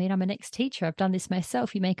worksheet. I mean, I'm an ex-teacher. I've done this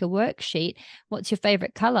myself. You make a worksheet. What's your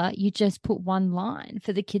favorite color? You just put one line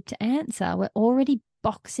for the kid to answer. We're already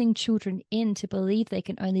boxing children in to believe they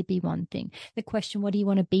can only be one thing. The question, what do you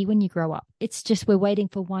want to be when you grow up? It's just we're waiting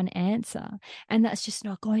for one answer. And that's just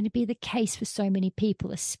not going to be the case for so many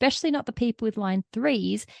people, especially not the people with line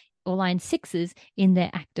threes or line sixes in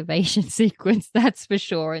their activation sequence, that's for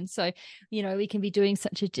sure. And so, we can be doing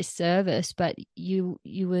such a disservice, but you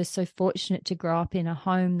were so fortunate to grow up in a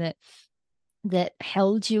home that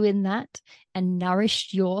held you in that and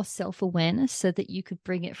nourished your self-awareness so that you could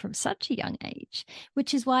bring it from such a young age,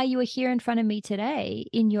 which is why you are here in front of me today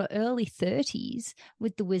in your early 30s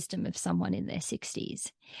with the wisdom of someone in their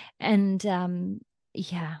 60s. And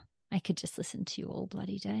yeah, I could just listen to you all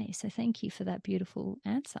bloody day. So thank you for that beautiful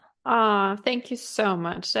answer. Oh, thank you so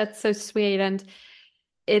much. That's so sweet. And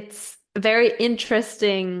it's very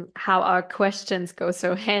interesting how our questions go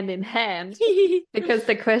so hand in hand, because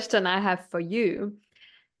the question I have for you.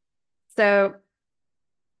 So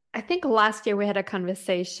I think last year we had a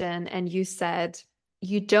conversation and you said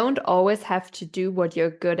you don't always have to do what you're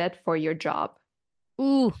good at for your job.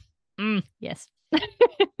 Ooh, yes.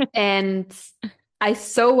 And I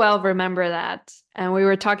so well remember that. And we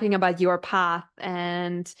were talking about your path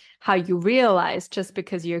and how you realize just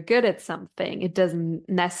because you're good at something, it doesn't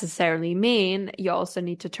necessarily mean you also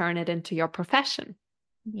need to turn it into your profession.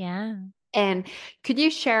 Yeah. And could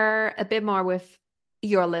you share a bit more with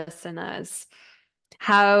your listeners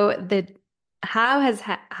how how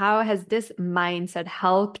has this mindset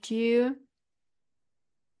helped you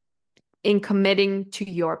in committing to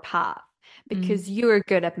your path because you are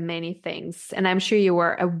good at many things. And I'm sure you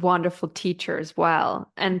were a wonderful teacher as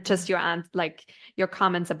well. And just like your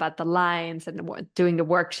comments about the lines and doing the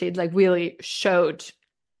worksheet, like really showed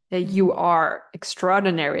that you are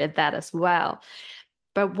extraordinary at that as well.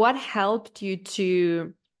 But what helped you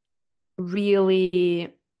to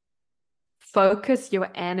really focus your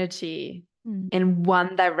energy in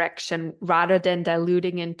one direction rather than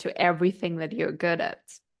diluting into everything that you're good at?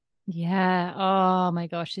 Yeah. Oh my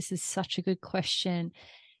gosh, this is such a good question.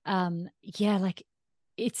 Yeah, like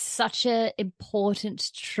it's such a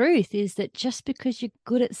important truth is that just because you're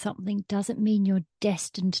good at something doesn't mean you're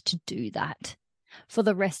destined to do that for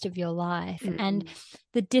the rest of your life. And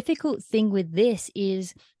the difficult thing with this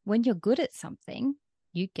is when you're good at something,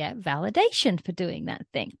 you get validation for doing that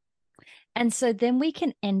thing. And so then we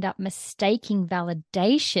can end up mistaking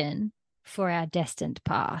validation for our destined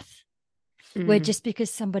path, where just because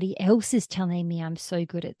somebody else is telling me I'm so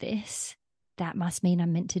good at this, that must mean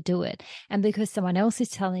I'm meant to do it. And because someone else is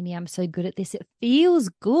telling me I'm so good at this, it feels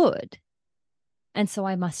good. And so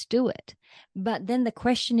I must do it. But then the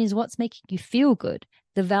question is, what's making you feel good?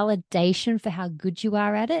 The validation for how good you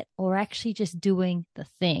are at it, or actually just doing the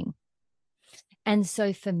thing? And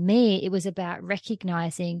so for me, it was about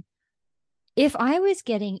recognizing if I was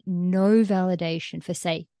getting no validation for,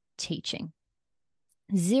 say, teaching,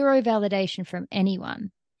 zero validation from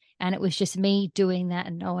anyone, and it was just me doing that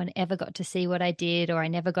and no one ever got to see what I did, or I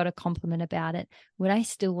never got a compliment about it, would I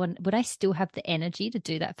still have the energy to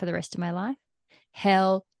do that for the rest of my life?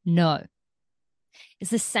 Hell no.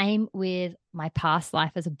 It's the same with my past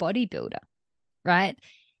life as a bodybuilder, right?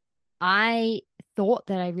 I thought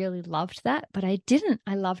that I really loved that, but I didn't.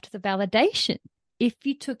 I loved the validation. If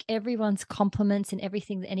you took everyone's compliments and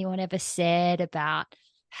everything that anyone ever said about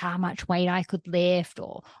how much weight I could lift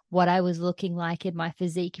or what I was looking like in my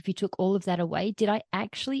physique, if you took all of that away, did I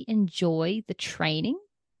actually enjoy the training?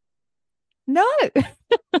 No.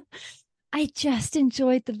 I just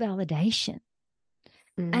enjoyed the validation.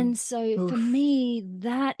 And so for me,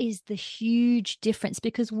 that is the huge difference,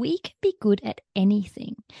 because we can be good at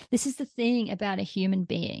anything. This is the thing about a human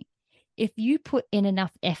being. If you put in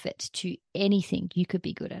enough effort to anything, you could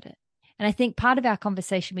be good at it. And I think part of our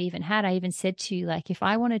conversation we even had, I even said to you, like, if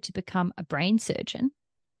I wanted to become a brain surgeon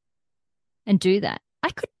and do that,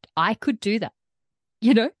 I could do that.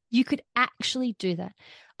 You know, you could actually do that.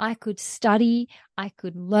 I could study, I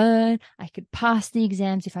could learn, I could pass the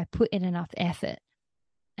exams if I put in enough effort.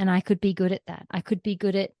 And I could be good at that. I could be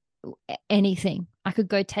good at anything. I could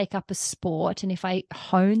go take up a sport. And if I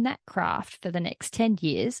hone that craft for the next 10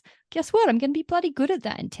 years, guess what? I'm going to be bloody good at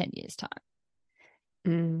that in 10 years'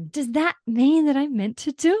 time. Does that mean that I'm meant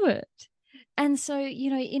to do it? And so, you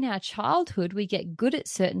know, in our childhood, we get good at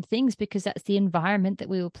certain things because that's the environment that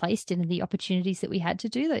we were placed in and the opportunities that we had to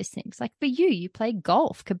do those things. Like for you, you play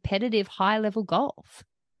golf, competitive, high-level golf,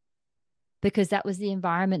 because that was the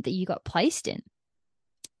environment that you got placed in.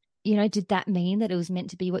 You know, did that mean that it was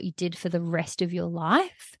meant to be what you did for the rest of your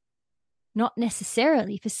life? Not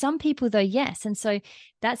necessarily. For some people, though, yes. And so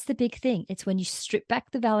that's the big thing. It's when you strip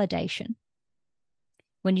back the validation,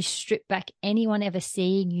 when you strip back anyone ever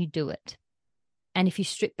seeing you do it, and if you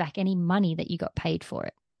strip back any money that you got paid for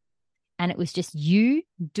it, and it was just you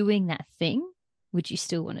doing that thing, would you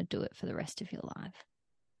still want to do it for the rest of your life?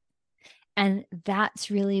 And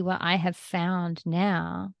that's really what I have found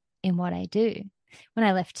now in what I do. When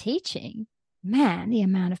I left teaching, man, the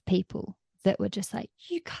amount of people that were just like,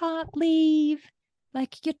 you can't leave.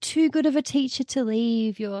 Like, you're too good of a teacher to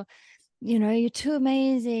leave. You're too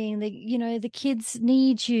amazing. The kids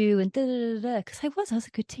need you and da da da da. Because I was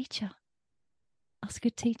a good teacher.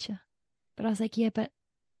 But I was like, yeah, but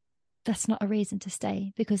that's not a reason to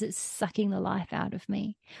stay, because it's sucking the life out of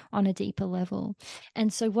me on a deeper level.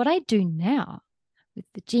 And so what I do now with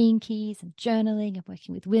the Gene Keys and journaling and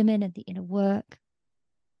working with women and the inner work,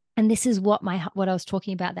 and this is what I was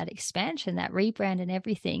talking about, that expansion, that rebrand and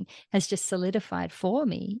everything has just solidified for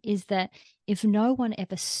me, is that if no one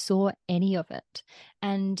ever saw any of it,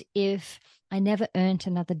 and if I never earned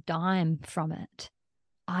another dime from it,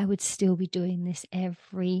 I would still be doing this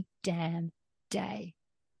every damn day.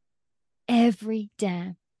 Every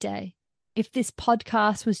damn day. If this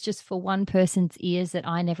podcast was just for one person's ears that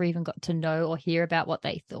I never even got to know or hear about what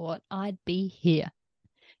they thought, I'd be here.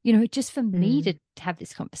 You know, just for me to have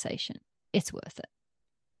this conversation, it's worth it.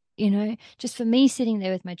 You know, just for me sitting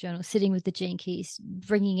there with my journal, sitting with the Gene Keys,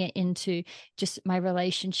 bringing it into just my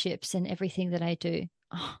relationships and everything that I do.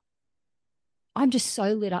 Oh, I'm just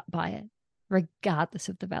so lit up by it, regardless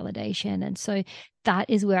of the validation. And so that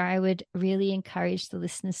is where I would really encourage the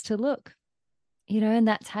listeners to look. And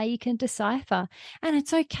that's how you can decipher. And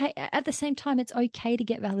it's okay. At the same time, it's okay to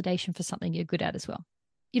get validation for something you're good at as well.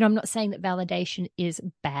 I'm not saying that validation is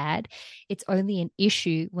bad. It's only an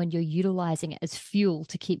issue when you're utilizing it as fuel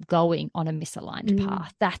to keep going on a misaligned Mm.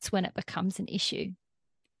 path. That's when it becomes an issue.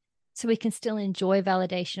 So we can still enjoy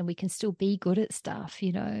validation. We can still be good at stuff.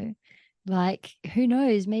 Like, who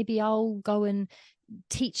knows? Maybe I'll go and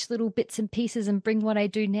teach little bits and pieces and bring what I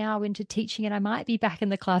do now into teaching. And I might be back in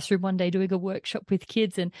the classroom one day doing a workshop with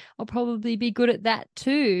kids, and I'll probably be good at that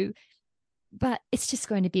too. But it's just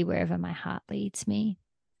going to be wherever my heart leads me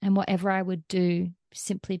and whatever I would do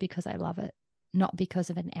simply because I love it, not because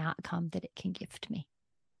of an outcome that it can gift me.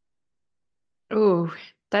 Ooh,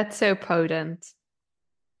 that's so potent.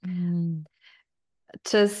 Mm,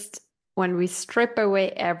 Just when we strip away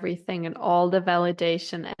everything and all the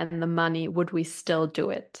validation and the money, would we still do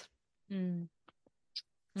it? mm,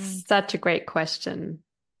 mm. Such a great question.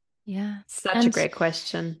 Yeah. Such a And great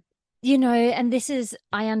question. and this is,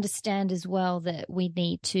 I understand as well that we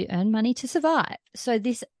need to earn money to survive. So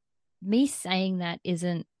me saying that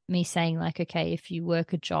isn't me saying like, okay, if you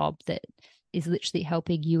work a job that is literally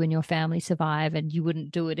helping you and your family survive and you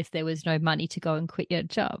wouldn't do it if there was no money to go and quit your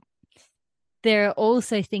job. There are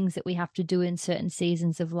also things that we have to do in certain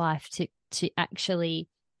seasons of life to actually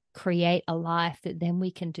create a life that then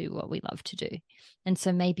we can do what we love to do. And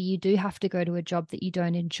so maybe you do have to go to a job that you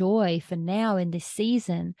don't enjoy for now in this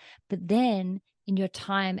season, but then in your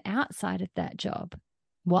time outside of that job,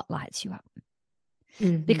 what lights you up?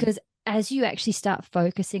 Hmm. Because as you actually start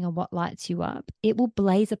focusing on what lights you up, it will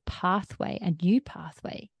blaze a pathway, a new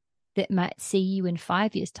pathway that might see you in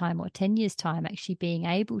 5 years' time or 10 years' time actually being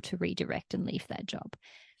able to redirect and leave that job.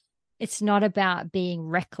 It's not about being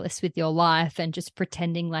reckless with your life and just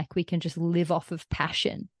pretending like we can just live off of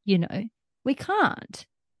passion. We can't.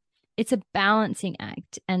 It's a balancing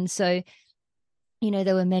act. And so,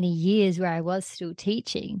 there were many years where I was still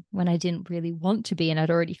teaching when I didn't really want to be, and I'd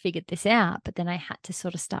already figured this out. But then I had to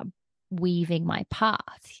sort of start weaving my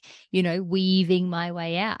path, weaving my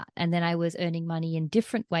way out. And then I was earning money in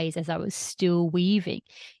different ways as I was still weaving.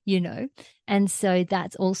 And so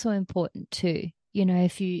that's also important too.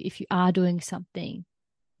 If you are doing something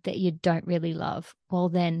that you don't really love, well,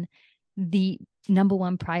 then the number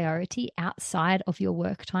one priority outside of your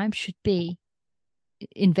work time should be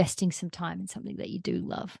investing some time in something that you do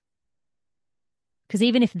love. Because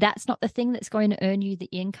even if that's not the thing that's going to earn you the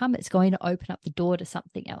income, it's going to open up the door to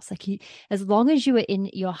something else. Like as long as you are in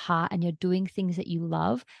your heart and you're doing things that you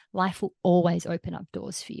love, life will always open up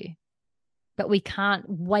doors for you. But we can't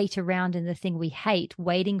wait around in the thing we hate,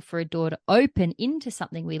 waiting for a door to open into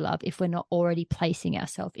something we love if we're not already placing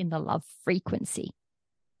ourselves in the love frequency.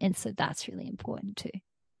 And so that's really important too.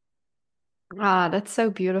 Ah, that's so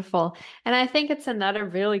beautiful. And I think it's another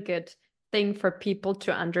really good thing for people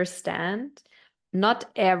to understand. Not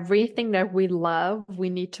everything that we love, we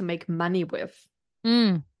need to make money with.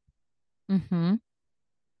 Mm. Mm-hmm.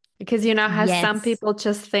 Because how some Yes. people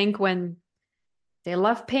just think when they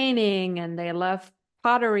love painting and they love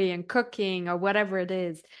pottery and cooking or whatever it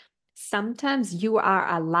is, sometimes you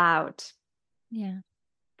are allowed Yeah.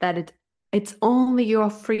 that it's only your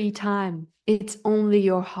free time. It's only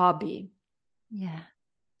your hobby. Yeah.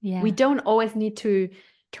 We Yeah. don't always need to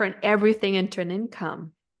turn everything into an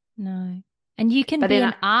income. No. And you can But be in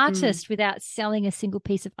an a, artist without selling a single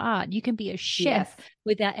piece of art. You can be a yes. chef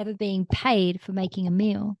without ever being paid for making a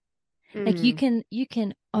meal. Like you Mm. can you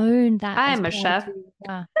can own that as I'm a part of chef who you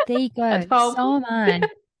are. There you at go. home. So am I.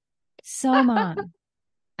 So am I.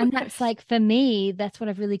 And that's like for me, that's what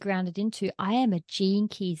I've really grounded into. I am a Gene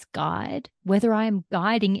Keys guide, whether I am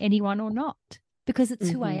guiding anyone or not, because it's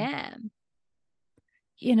who I Hmm. am.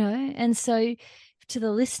 And so to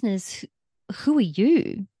the listeners, who are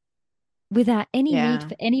you? Without any need Yeah.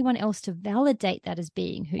 for anyone else to validate that as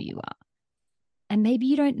being who you are. And maybe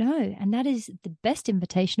you don't know. And that is the best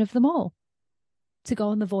invitation of them all, to go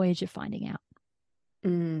on the voyage of finding out.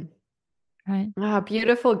 Mm. Right. Ah,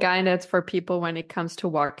 beautiful guidance for people when it comes to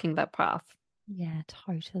walking that path. Yeah,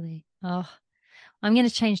 totally. Oh, I'm going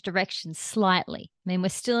to change direction slightly. I mean, we're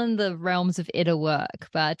still in the realms of inner work,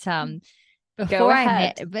 but Go before I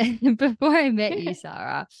met ahead. before I met you,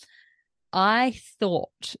 Sarah, I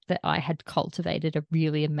thought that I had cultivated a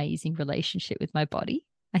really amazing relationship with my body.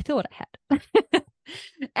 I thought I had.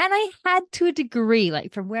 And I had to a degree,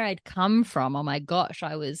 like from where I'd come from. Oh my gosh,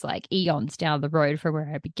 I was like eons down the road from where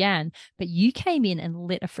I began. But you came in and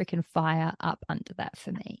lit a freaking fire up under that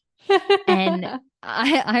for me. And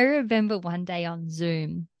I remember one day on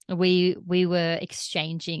Zoom, We were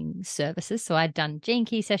exchanging services. So I'd done Gene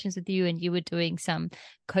Key sessions with you, and you were doing some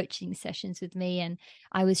coaching sessions with me. And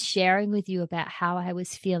I was sharing with you about how I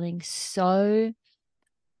was feeling so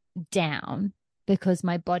down because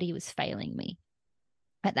my body was failing me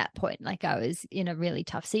at that point. Like I was in a really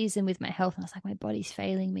tough season with my health, and I was like, my body's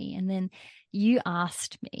failing me. And then you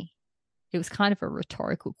asked me, it was kind of a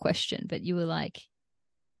rhetorical question, but you were like,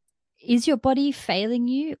 is your body failing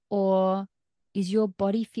you, or is your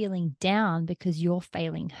body feeling down because you're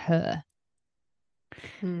failing her?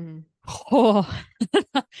 Hmm. Oh.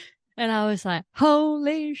 And I was like,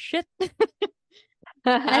 holy shit.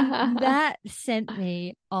 And that sent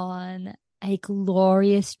me on a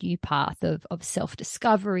glorious new path of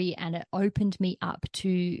self-discovery, and it opened me up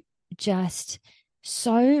to just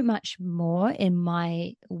so much more in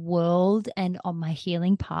my world and on my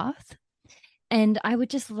healing path. And I would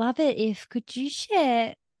just love it if could you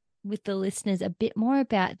share with the listeners a bit more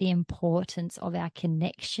about the importance of our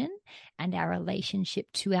connection and our relationship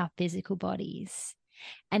to our physical bodies,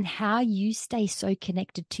 and how you stay so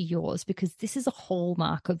connected to yours, because this is a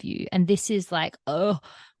hallmark of you. And this is like, oh,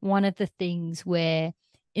 one of the things where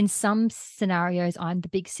in some scenarios, I'm the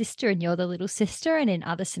big sister and you're the little sister. And in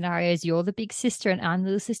other scenarios, you're the big sister and I'm the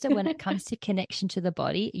little sister. When it comes to connection to the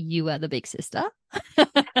body, you are the big sister.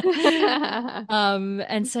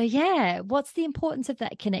 And so, yeah, what's the importance of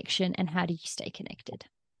that connection and how do you stay connected?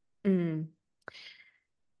 Mm.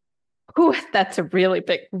 Ooh, that's a really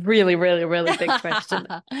big, really, really, really big question.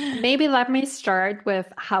 Maybe let me start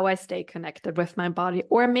with how I stay connected with my body,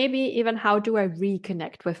 or maybe even how do I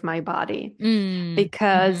reconnect with my body? Mhm.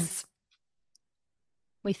 Because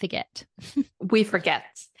We forget. we forget.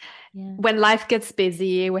 Yeah. When life gets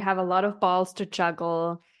busy, we have a lot of balls to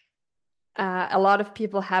juggle. A lot of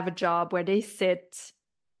people have a job where they sit,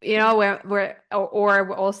 Yeah.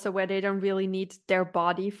 or also where they don't really need their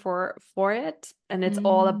body for it, and it's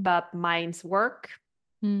all Mm. about mind's work.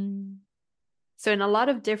 Mm. So in a lot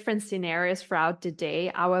of different scenarios throughout the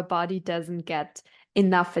day, our body doesn't get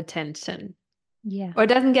enough attention Yeah. or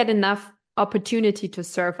doesn't get enough opportunity to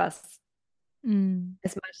serve us Mm.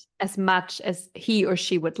 as much as he or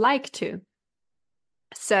she would like to.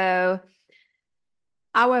 So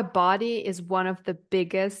our body is one of the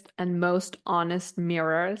biggest and most honest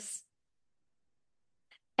mirrors.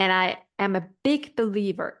 And I am a big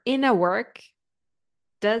believer inner work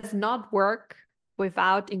does not work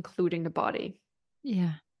without including the body.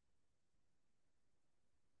 Yeah.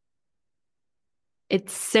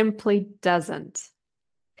 It simply doesn't.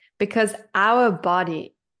 Because our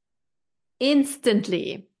body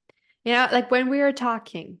instantly, like when we are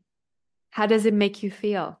talking, how does it make you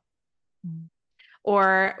feel? Mm.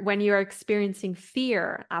 Or when you're experiencing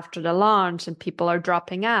fear after the launch and people are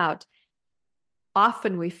dropping out,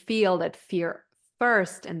 often we feel that fear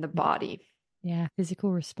first in the body. Yeah.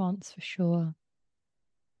 Physical response for sure.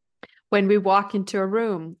 When we walk into a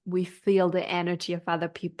room, we feel the energy of other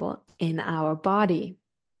people in our body.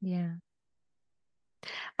 Yeah.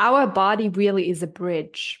 Our body really is a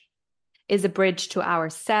bridge to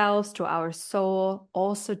ourselves, to our soul,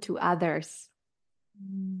 also to others.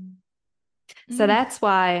 Mm. So Mm. that's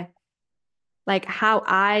why, like, how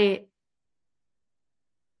I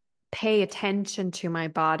pay attention to my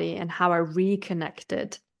body and how I reconnect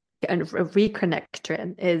to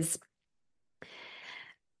it is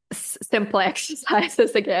simple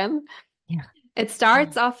exercises again. Yeah. It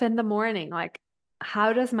starts off in the morning. Like,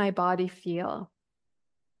 how does my body feel?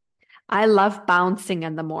 I love bouncing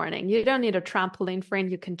in the morning. You don't need a trampoline for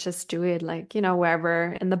it. You can just do it like,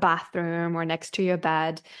 wherever in the bathroom or next to your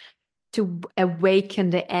bed to awaken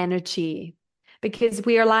the energy because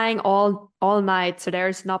we are lying all night, so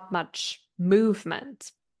there's not much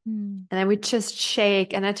movement. Mm. And then we just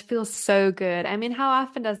shake and it feels so good. I mean, how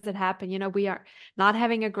often does it happen? We are not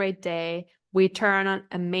having a great day. We turn on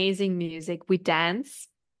amazing music, we dance,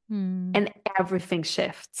 Mm. and everything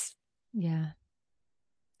shifts. Yeah.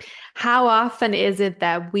 How often is it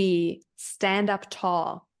that we stand up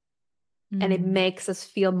tall and it Mm. makes us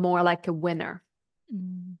feel more like a winner?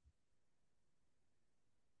 Mm.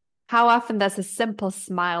 How often does a simple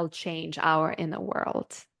smile change our inner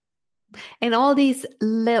world? And all these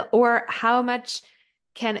little, or how much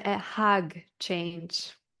can a hug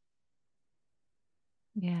change?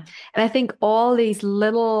 Yeah. And I think all these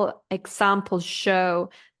little examples show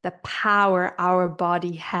the power our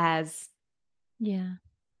body has. Yeah.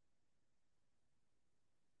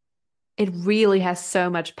 It really has so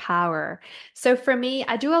much power. So for me,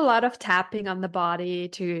 I do a lot of tapping on the body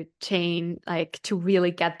to change, like to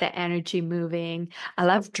really get the energy moving. I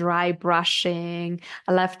love dry brushing.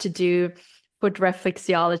 I love to do foot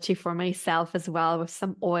reflexology for myself as well with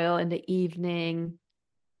some oil in the evening.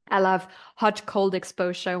 I love hot cold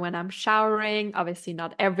exposure when I'm showering, obviously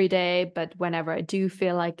not every day, but whenever I do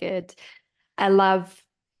feel like it. I love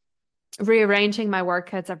rearranging my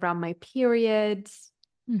workouts around my periods,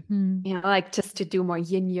 Mm-hmm. like just to do more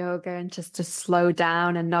yin yoga and just to slow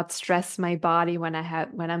down and not stress my body when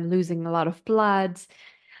I'm losing a lot of blood.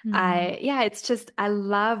 Mm. It's just I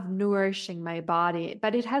love nourishing my body,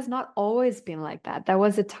 but it has not always been like that. There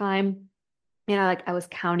was a time, like I was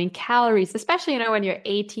counting calories, especially, when you're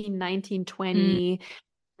 18, 19, Mm. 20.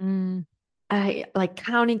 Mm. I like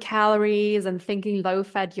counting calories and thinking low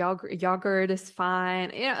fat yogurt is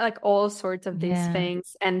fine, like all sorts of these Yeah.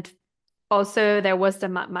 things. And also there was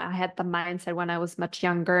I had the mindset when I was much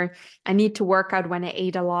younger, I need to work out when I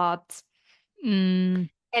ate a lot. Mm.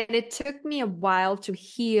 And it took me a while to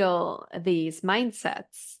heal these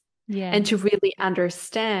mindsets Yeah. and to really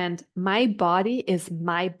understand my body is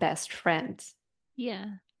my best friend. Yeah.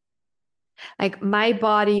 Like my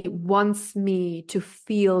body wants me to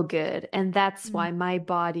feel good. And that's Mm. why my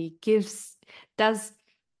body does,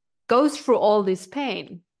 goes through all this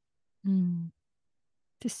pain Mm.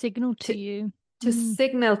 To signal to to, you. to Mm.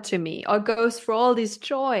 signal to me, or goes through all this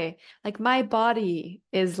joy. Like my body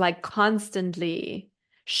is like constantly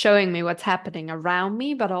showing me what's happening around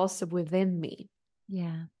me, but also within me.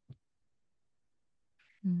 Yeah.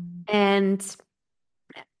 Mm. And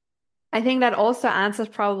I think that also answers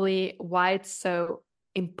probably why it's so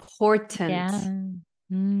important Yeah.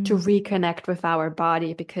 to Mm. reconnect with our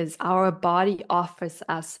body, because our body offers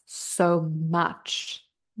us so much.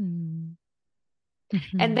 Mm.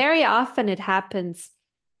 And Mhm. very often it happens,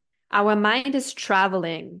 our mind is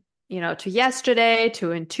traveling, to yesterday,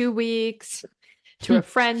 to in 2 weeks, to a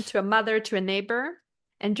friend, to a mother, to a neighbor.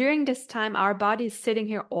 And during this time, our body is sitting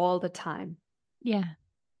here all the time. Yeah.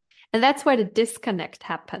 And that's where the disconnect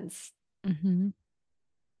happens. Hmm.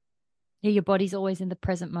 Yeah, your body's always in the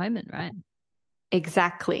present moment, right?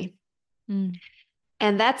 Exactly. Mm.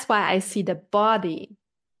 And that's why I see the body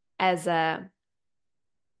as a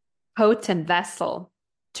potent vessel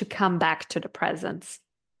to come back to the presence.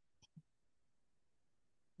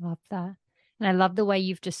 Love that. And I love the way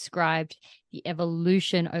you've described the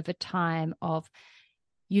evolution over time of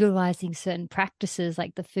utilizing certain practices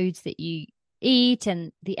like the foods that you eat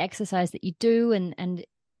and the exercise that you do and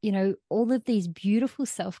all of these beautiful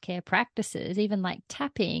self-care practices, even like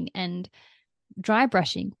tapping and dry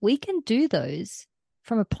brushing, we can do those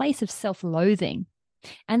from a place of self-loathing.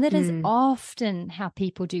 And that is Mm, often how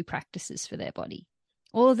people do practices for their body.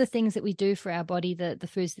 All of the things that we do for our body, the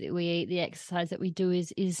foods that we eat, the exercise that we do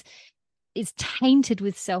is tainted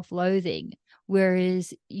with self-loathing.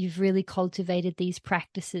 Whereas you've really cultivated these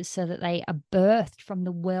practices so that they are birthed from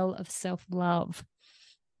the well of self-love,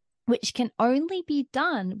 which can only be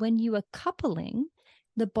done when you are coupling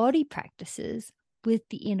the body practices with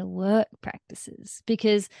the inner work practices,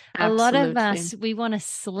 because a lot of absolutely. us, we want to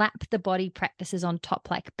slap the body practices on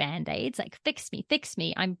top like band-aids, like fix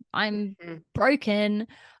me, I'm Mm, broken,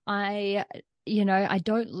 I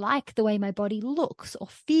don't like the way my body looks or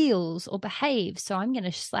feels or behaves, so I'm going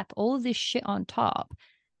to slap all of this shit on top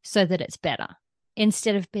so that it's better,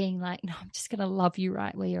 instead of being like, no, I'm just going to love you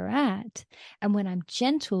right where you're at. And when I'm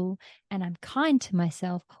gentle and I'm kind to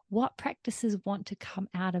myself, what practices want to come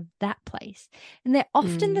out of that place? And they're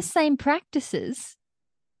often the mm, same practices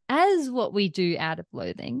as what we do out of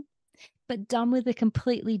loathing, but done with a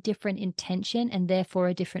completely different intention and therefore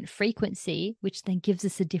a different frequency, which then gives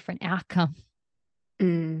us a different outcome,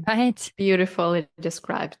 mm. right? Beautifully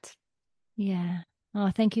described. Yeah.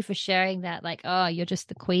 Oh, thank you for sharing that. Like, oh, you're just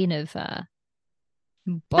the queen of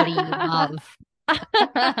body love.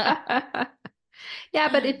 Yeah,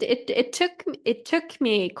 but it took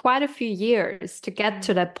me quite a few years to get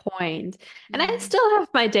to Mm. that point. And I Mm. still have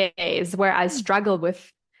my days where I Mm. struggle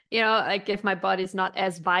with, like if my body's not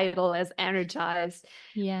as vital, as energized.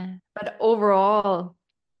 Yeah. But overall,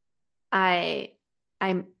 I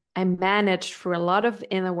I I managed through a lot of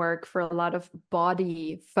inner work, for a lot of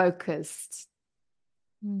body focused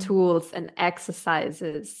Mm. tools and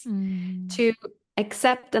exercises Mm. to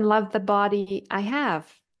accept and love the body I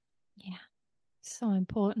have. Yeah. So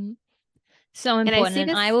important. So And I important. see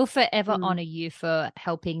And I this. will forever honor Mm, you for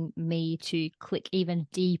helping me to click even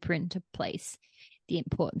deeper into place the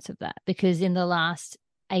importance of that. Because in the last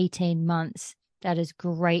 18 months, that has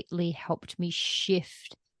greatly helped me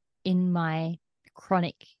shift in my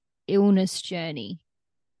chronic illness journey.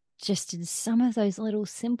 Just in some of those little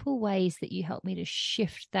simple ways that you helped me to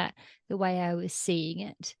shift that the way I was seeing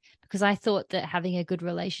it. Because I thought that having a good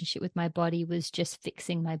relationship with my body was just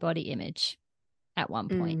fixing my body image at one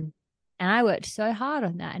point. mm. And I worked so hard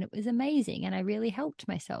on that and it was amazing. And I really helped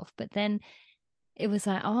myself. But then it was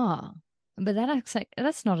like, oh, but then I was like,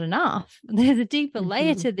 that's not enough. There's a deeper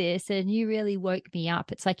layer Mhm. to this. And you really woke me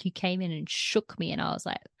up. It's like you came in and shook me. And I was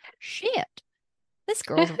like, shit, this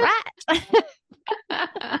girl's right.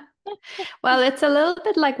 Well, it's a little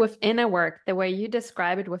bit like with inner work, the way you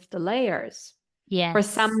describe it with the layers. For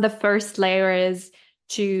some, Yes. the first layer is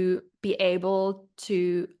to be able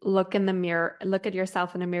to look in the mirror, look at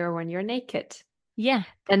yourself in the mirror when you're naked. Yeah.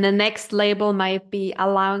 And the next label might be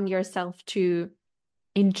allowing yourself to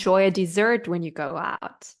enjoy a dessert when you go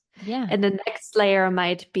out. Yeah. And the next layer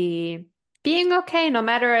might be being okay, no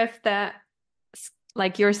matter if the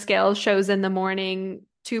like your scale shows in the morning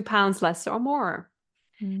 2 pounds less or more.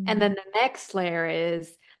 And Mm. then the next layer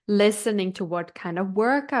is listening to what kind of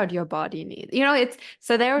workout your body needs. It's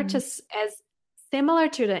so they're Mm. just as similar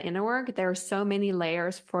to the inner work. There are so many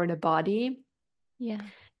layers for the body. Yeah.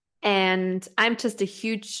 And I'm just a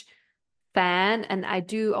huge fan. And I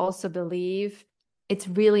do also believe it's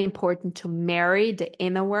really important to marry the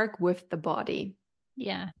inner work with the body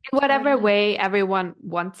Yeah. in whatever Totally. way everyone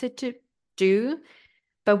wants it to do.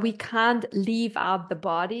 But we can't leave out the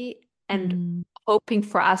body and Mm. hoping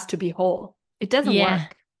for us to be whole. It doesn't Yeah.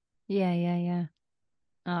 work. Yeah. Yeah. Yeah.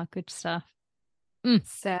 Oh, good stuff. Mm.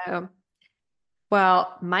 So,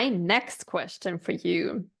 well, my next question for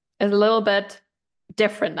you is a little bit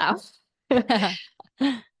different now.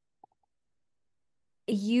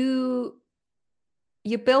 You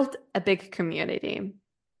you built a big community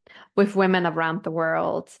with women around the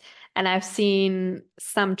world, and I've seen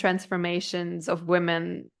some transformations of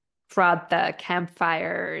women throughout the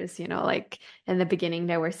campfires, like in the beginning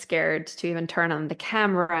they were scared to even turn on the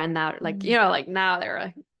camera, and now Mm. like now they're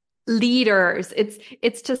like leaders.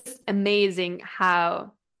 It's just amazing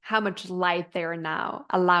how much light they are now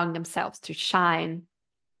allowing themselves to shine.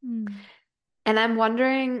 Mm. And I'm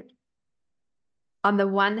wondering, on the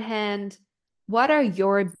one hand, what are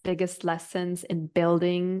your biggest lessons in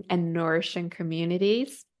building and nourishing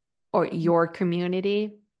communities or your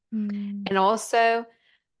community? Mm. And also,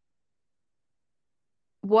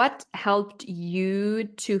 what helped you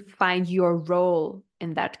to find your role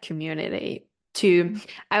in that community?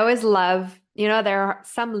 I always love, there are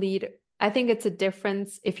some I think it's a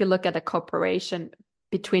difference if you look at a corporation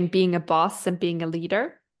between being a boss and being a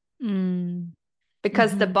leader, Mm.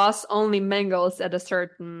 because the Mm-hmm. boss only mingles at a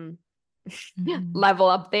certain Mm-hmm. level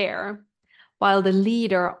up there, while the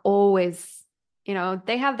leader always,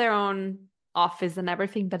 they have their own office and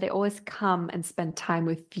everything, but they always come and spend time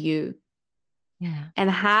with you. Yeah.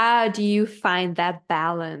 And how do you find that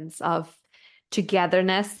balance of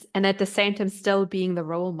togetherness and at the same time still being the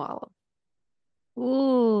role model?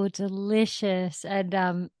 Ooh, delicious. And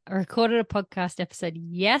I recorded a podcast episode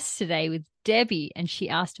yesterday with Debbie, and she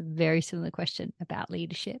asked a very similar question about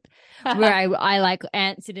leadership, where I like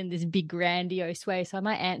answered in this big grandiose way. So I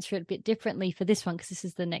might answer it a bit differently for this one because this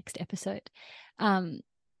is the next episode. Um,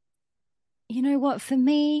 you know what? For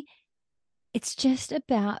me, it's just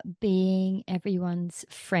about being everyone's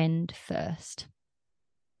friend first.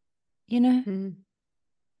 You know, Mm,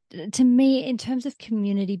 to me, in terms of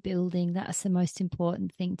community building, that's the most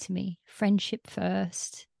important thing to me. Friendship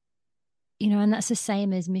first, and that's the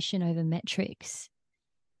same as mission over metrics.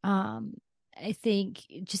 Um, I think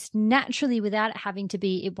just naturally, without it having to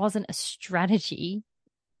be, it wasn't a strategy.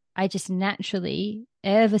 I just naturally,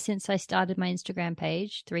 ever since I started my Instagram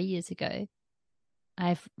page 3 years ago,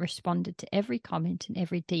 I've responded to every comment and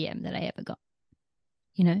every DM that I ever got,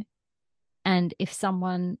 you know? And if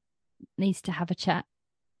someone needs to have a chat,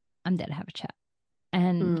 I'm there to have a chat.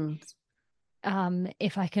 And mm.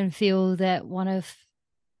 if I can feel that one of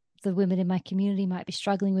the women in my community might be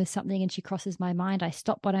struggling with something and she crosses my mind, I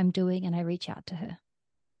stop what I'm doing and I reach out to her.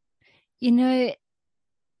 You know,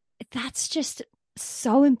 that's just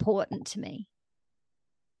so important to me.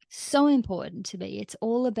 So important to me. It's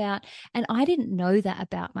all about, and I didn't know that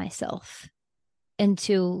about myself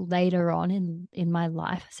until later on in my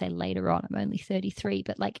life. I say later on, I'm only 33,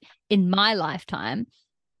 but like in my lifetime,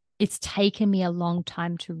 it's taken me a long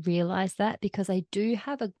time to realize that, because I do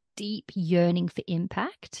have a deep yearning for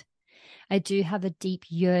impact. I do have a deep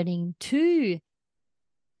yearning to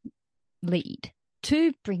lead,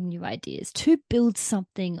 to bring new ideas, to build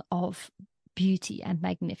something of beauty and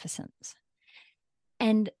magnificence.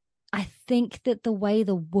 And I think that the way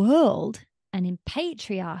the world and in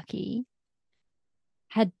patriarchy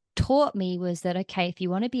had taught me was that, okay, if you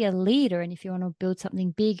want to be a leader and if you want to build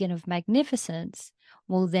something big and of magnificence,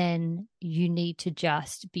 well, then you need to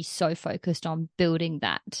just be so focused on building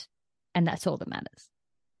that. And that's all that matters.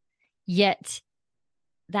 Yet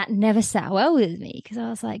that never sat well with me, because I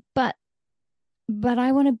was like, but but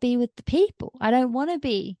I want to be with the people. I don't want to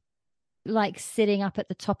be like sitting up at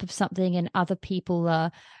the top of something and other people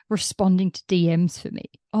are responding to DMs for me.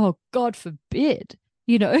 Oh, God forbid,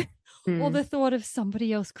 you know, or Mm. the thought of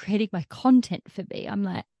somebody else creating my content for me. I'm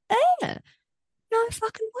like, no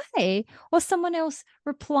fucking way. Or someone else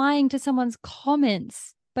replying to someone's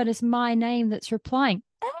comments, but it's my name that's replying.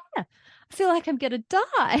 I feel like I'm going to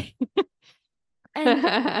die. And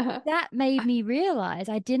that made me realize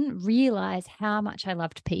I didn't realize how much I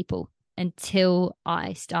loved people until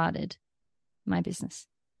I started my business.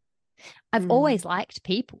 I've Mm. always liked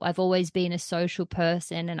people. I've always been a social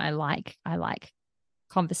person and I like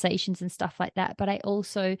conversations and stuff like that, but I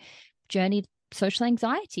also journeyed social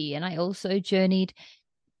anxiety and I also journeyed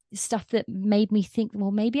stuff that made me think,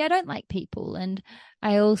 well, maybe I don't like people. And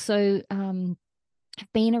I also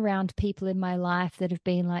have been around people in my life that have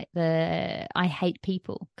been like the I hate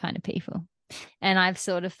people kind of people. And I've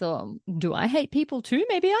sort of thought, do I hate people too?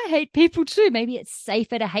 Maybe I hate people too. Maybe it's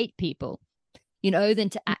safer to hate people, than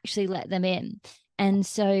to actually let them in. And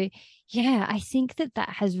so, yeah, I think that that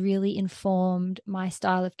has really informed my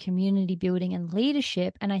style of community building and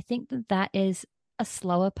leadership. And I think that that is a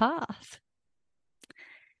slower path.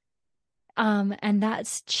 And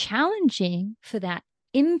that's challenging for that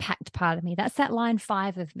impact part of me. That's that line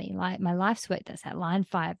 5 of me, like my life's work. That's that line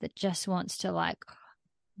 5 that just wants to like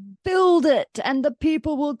build it and the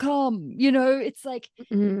people will come. It's like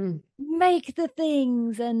Mm. make the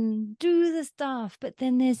things and do the stuff. But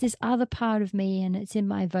then there's this other part of me, and it's in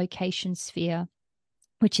my vocation sphere,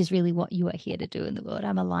 which is really what you are here to do in the world.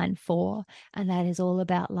 I'm a line 4, and that is all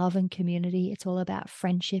about love and community. It's all about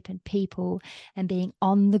friendship and people and being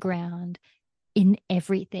on the ground in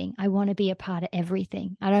everything. I want to be a part of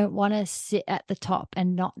everything. I don't want to sit at the top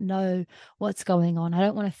and not know what's going on. I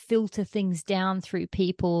don't want to filter things down through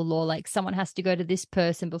people or like someone has to go to this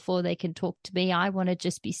person before they can talk to me. I want to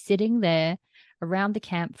just be sitting there around the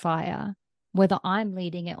campfire, whether I'm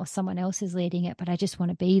leading it or someone else is leading it, but I just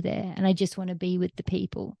want to be there and I just want to be with the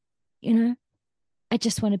people, you know? I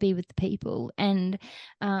just want to be with the people. And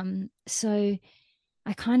so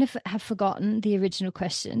I kind of have forgotten the original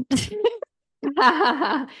question.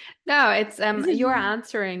 No, it's you're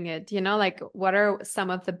answering it, like what are some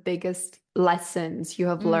of the biggest lessons you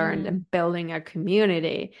have learned in Mm, building a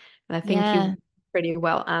community? And I think yeah. you pretty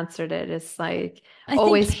well answered it. It's like I think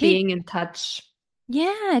always being in touch.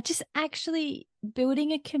 yeah, just actually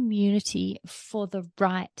building a community for the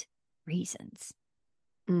right reasons.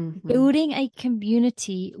 Hmm. Building a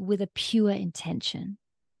community with a pure intention.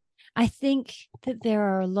 I think that there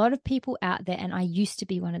are a lot of people out there, and I used to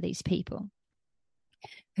be one of these people,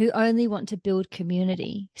 who only want to build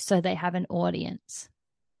community so they have an audience,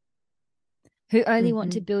 who only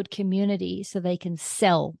want to Hmm. build community so they can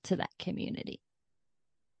sell to that community,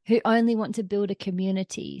 who only want to build a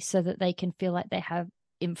community so that they can feel like they have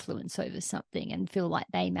influence over something and feel like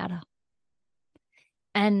they matter.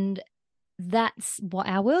 And that's what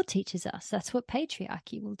our world teaches us. That's what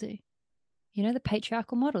patriarchy will do. The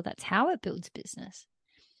patriarchal model, that's how it builds business.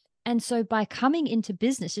 And so by coming into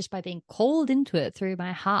business, just by being called into it through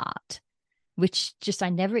my heart, which just I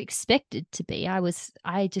never expected to be.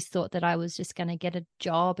 I just thought that I was just going to get a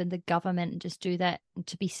job in the government and just do that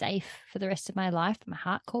to be safe for the rest of my life. My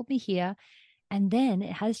heart called me here. And then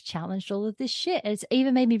it has challenged all of this shit. It's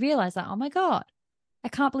even made me realize like, oh my God, I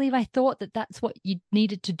can't believe I thought that that's what you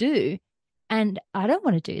needed to do. And I don't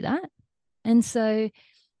want to do that. And so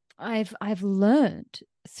I've learned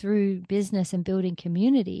through business and building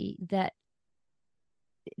community that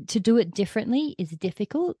to do it differently is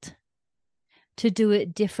difficult. To do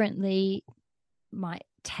it differently might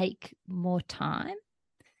take more time,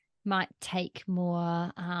 might take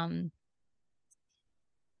more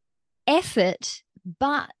effort,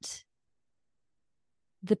 but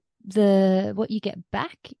the what you get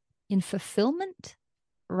back in fulfillment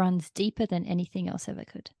runs deeper than anything else ever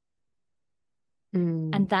could.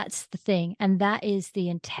 And Mm. that's the thing. And that is the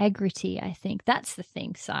integrity, I think. That's the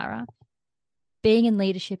thing, Sarah. Being in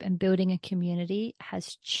leadership and building a community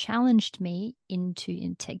has challenged me into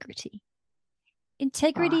integrity. Ah,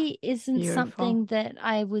 Integrity isn't beautiful. something that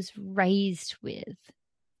I was raised with.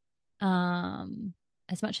 Um,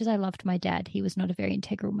 as much as I loved my dad, he was not a very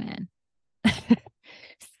integral man.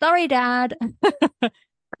 Sorry, Dad.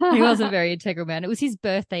 He wasn't a very integral man. It was his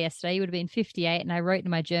birthday yesterday. He would have been 58, and I wrote in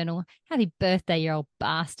my journal, "Happy birthday, you old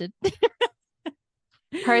bastard."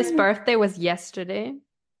 Hers birthday was yesterday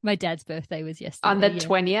My dad's birthday was on yesterday. the Yeah,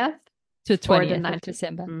 20th to the or the 20th of 19th.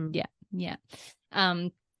 December. Mm. Yeah, yeah.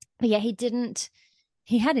 But yeah, he didn't.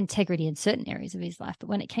 He had integrity in certain areas of his life, but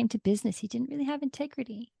when it came to business, he didn't really have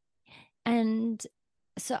integrity. And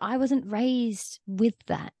So I wasn't raised with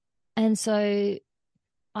that. And so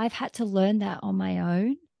I've had to learn that on my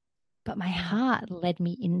own, but my heart led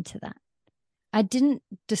me into that. I didn't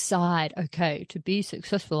decide, okay, to be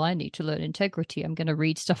successful, I need to learn integrity. I'm going to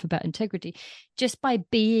read stuff about integrity. Just by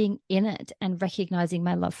being in it and recognizing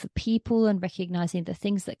my love for people and recognizing the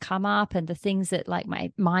things that come up and the things that like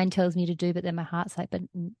my mind tells me to do, but then my heart's like, but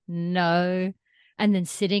no. And then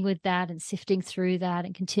sitting with that and sifting through that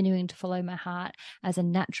and continuing to follow my heart as a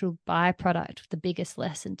natural byproduct. The biggest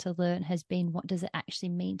lesson to learn has been, what does it actually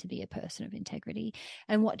mean to be a person of integrity?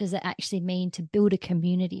 And what does it actually mean to build a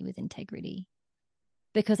community with integrity?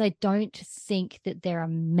 Because I don't think that there are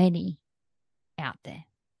many out there.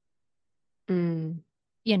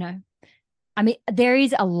 You know, I mean, there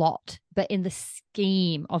is a lot, but in the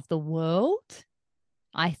scheme of the world,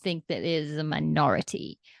 I think that there's a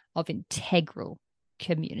minority of integral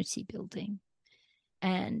community building.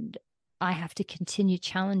 And I have to continue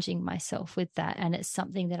challenging myself with that. And it's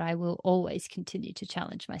something that I will always continue to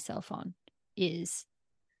challenge myself on, is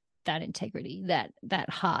that integrity, that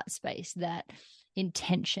heart space, that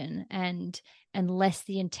intention. And unless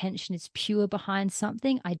the intention is pure behind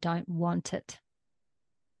something, I don't want it.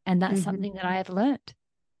 And that's something that I have learned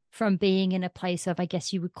from being in a place of, I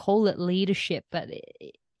guess you would call it leadership, but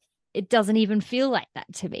it doesn't even feel like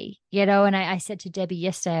that to me, you know. And I said to Debbie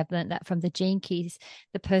yesterday, I've learned that from the Gene Keys,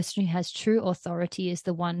 the person who has true authority is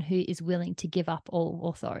the one who is willing to give up all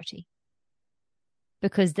authority,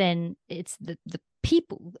 because then it's the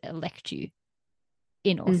people elect you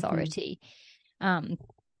in authority.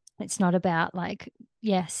 It's not about like,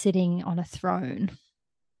 sitting on a throne.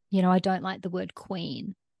 You know, I don't like the word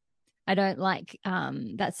queen. I don't like,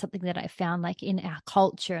 that's something that I found like in our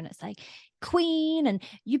culture, and it's like queen, and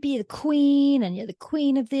you be the queen, and you're the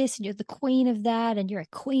queen of this, and you're the queen of that, and you're a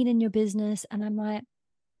queen in your business. And I'm like,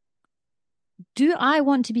 do I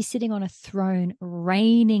want to be sitting on a throne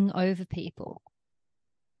reigning over people?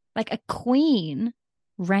 Like a queen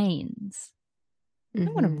reigns. I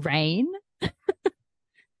don't want to reign.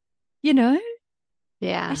 You know?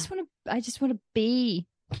 Yeah. I just want to be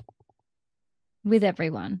with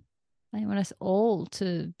everyone. I want us all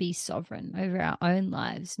to be sovereign over our own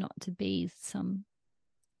lives, not to be some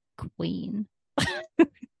queen.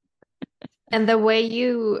 And the way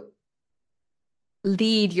you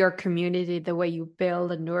lead your community, the way you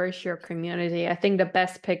build and nourish your community, I think the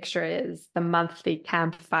best picture is the monthly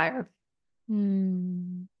campfire. I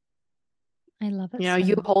love it. You know,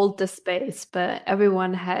 you hold the space, but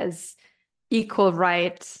everyone has equal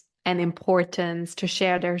rights and importance to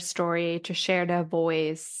share their story, to share their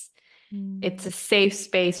voice. It's a safe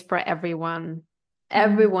space for everyone.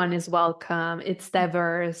 Everyone is welcome. It's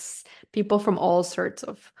diverse. People from all sorts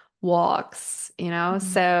of walks, you know?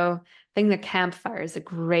 So I think the campfire is a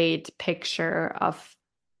great picture of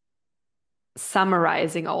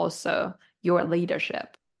summarizing also your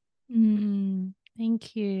leadership.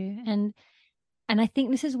 Thank you. And I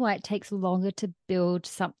think this is why it takes longer to build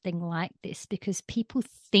something like this, because people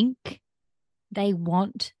think they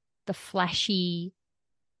want the flashy,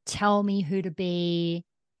 tell me who to be.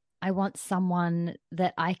 I want someone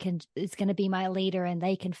that is going to be my leader, and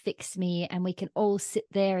they can fix me, and we can all sit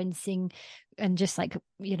there and sing and just like,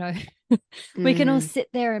 you know, we can all sit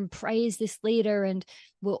there and praise this leader, and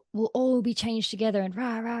we'll all be changed together, and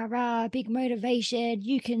rah, rah, rah, big motivation.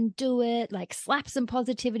 You can do it. Like slap some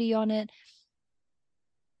positivity on it.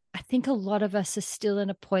 I think a lot of us are still in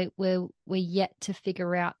a point where we're yet to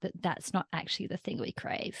figure out that that's not actually the thing we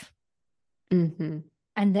crave.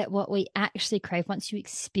 And that what we actually crave, once you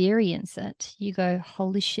experience it, you go,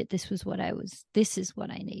 holy shit, this is what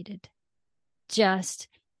I needed. Just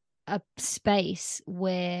a space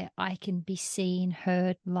where I can be seen,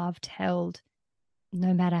 heard, loved, held,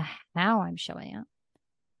 no matter how I'm showing up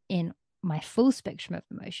in my full spectrum of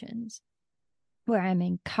emotions, where I'm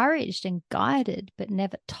encouraged and guided, but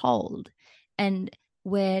never told. And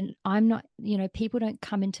when I'm not, you know, people don't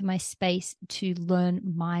come into my space to learn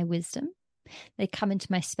my wisdom. They come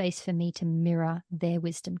into my space for me to mirror their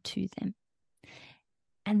wisdom to them.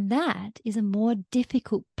 And that is a more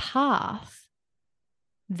difficult path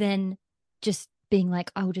than just being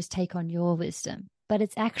like, I will just take on your wisdom. But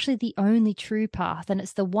it's actually the only true path. And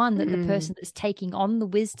it's the one that the person that's taking on the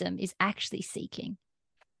wisdom is actually seeking.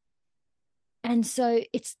 And so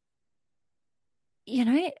it's, you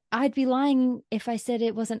know, I'd be lying if I said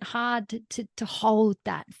it wasn't hard to hold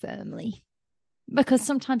that firmly. Because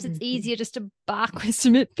sometimes it's easier just to bark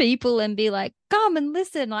wisdom at people and be like, come and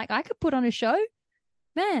listen. Like I could put on a show.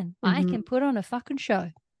 Man, I can put on a fucking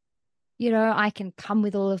show. I can come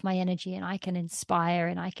with all of my energy and I can inspire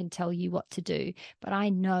and I can tell you what to do. But I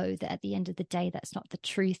know that at the end of the day, that's not the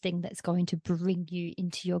true thing that's going to bring you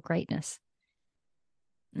into your greatness.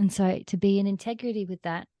 And so to be in integrity with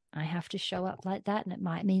that, I have to show up like that. And it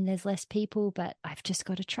might mean there's less people, but I've just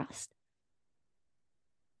got to trust.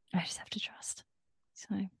 I just have to trust. So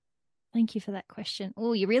thank you for that question.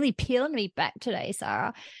 Oh, you're really peeling me back today,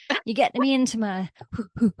 Sarah. You're getting me into my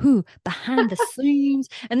behind the scenes.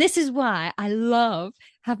 And this is why I love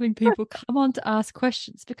having people come on to ask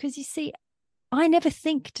questions, because you see, I never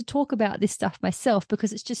think to talk about this stuff myself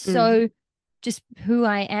because it's just so just who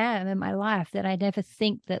I am in my life that I never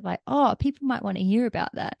think that like, oh, people might want to hear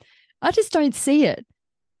about that. I just don't see it.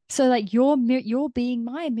 So like you're being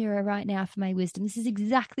my mirror right now for my wisdom. This is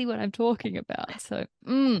exactly what I'm talking about. So,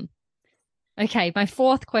 okay, my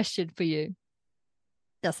fourth question for you.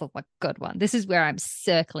 That's a good one. This is where I'm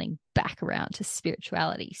circling back around to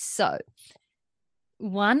spirituality. So,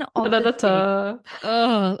 one of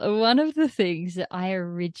the things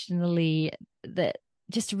that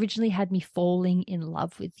just originally had me falling in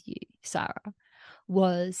love with you, Sarah,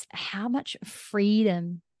 was how much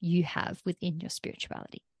freedom you have within your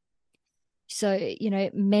spirituality. So,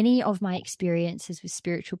 many of my experiences with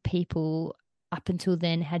spiritual people up until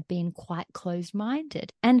then had been quite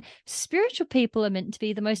closed-minded. And spiritual people are meant to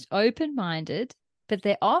be the most open-minded, but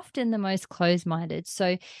they're often the most closed-minded.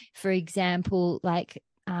 So, for example, like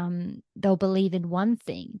they'll believe in one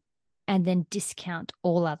thing and then discount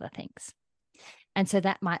all other things. And so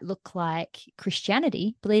that might look like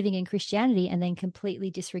Christianity, believing in Christianity, and then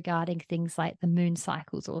completely disregarding things like the moon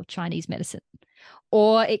cycles or Chinese medicine.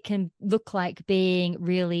 Or it can look like being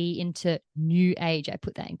really into new age, I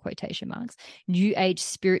put that in quotation marks, new age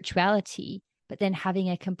spirituality, but then having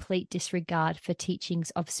a complete disregard for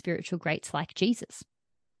teachings of spiritual greats like Jesus.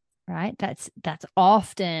 Right? That's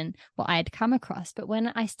often what I had come across. But when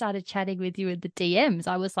I started chatting with you in the DMs,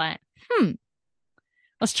 I was like, I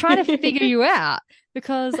was trying to figure you out,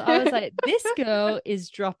 because I was like, this girl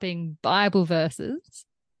is dropping Bible verses,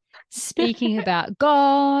 speaking about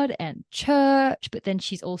God and church, but then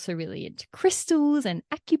she's also really into crystals and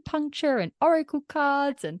acupuncture and oracle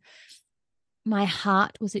cards. And my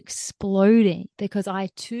heart was exploding because I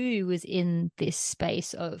too was in this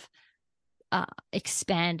space of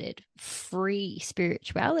expanded, free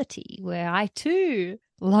spirituality where I too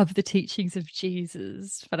love the teachings of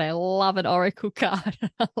Jesus, but I love an oracle card.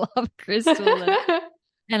 I love crystal.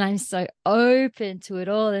 And I'm so open to it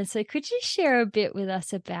all. And so could you share a bit with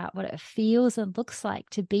us about what it feels and looks like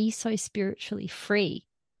to be so spiritually free?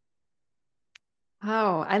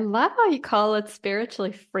 Oh, I love how you call it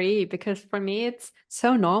spiritually free, because for me, it's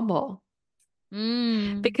so normal.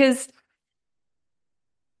 Because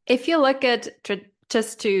if you look at,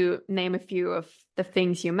 just to name a few of the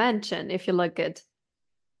things you mentioned, if you look at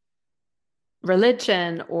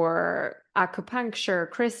religion or acupuncture,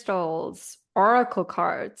 crystals, oracle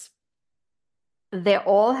cards, they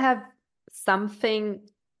all have something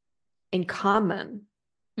in common.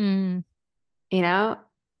 It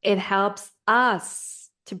helps us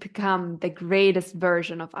to become the greatest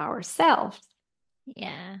version of ourselves.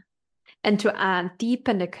 Yeah. And to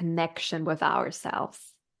deepen the connection with ourselves.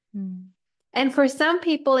 And for some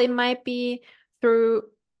people, it might be through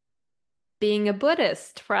being a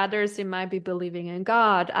Buddhist. For others, it might be believing in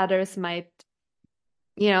God. Others might,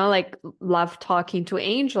 like love talking to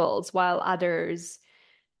angels, while others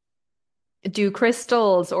do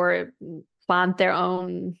crystals or plant their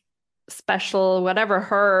own special whatever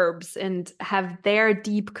herbs and have their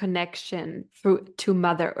deep connection to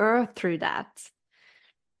Mother Earth through that.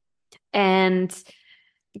 And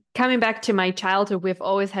coming back to my childhood, we've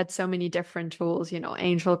always had so many different tools,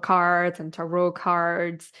 angel cards and tarot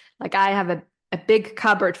cards. Like I have a big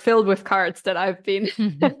cupboard filled with cards that I've been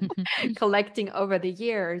collecting over the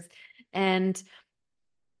years. And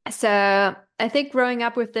so I think growing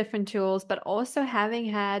up with different tools, but also having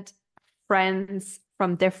had friends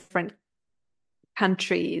from different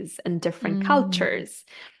countries and different cultures.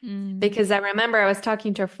 Because I remember I was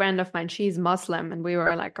talking to a friend of mine, she's Muslim, and we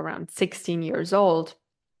were like around 16 years old.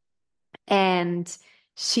 And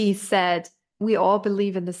she said, we all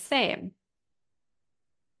believe in the same.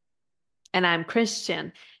 And I'm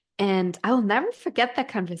Christian. And I will never forget that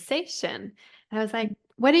conversation. And I was like,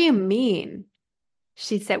 what do you mean?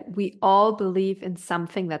 She said, we all believe in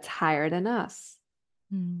something that's higher than us.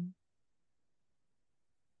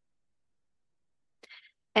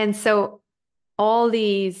 And so all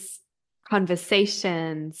these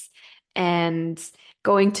conversations and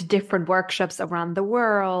going to different workshops around the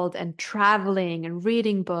world and traveling and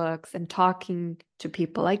reading books and talking to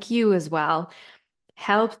people like you as well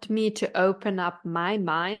helped me to open up my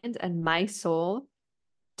mind and my soul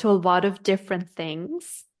to a lot of different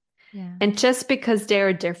things. Yeah. And just because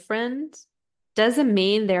they're different doesn't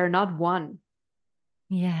mean they're not one.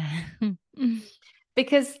 Yeah.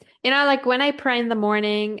 Because, like when I pray in the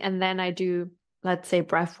morning and then I do, let's say,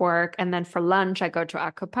 breath work, and then for lunch, I go to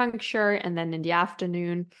acupuncture, and then in the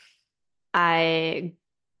afternoon, I,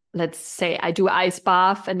 let's say, I do ice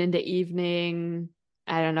bath, and in the evening,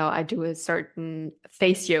 I don't know, I do a certain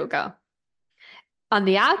face yoga. On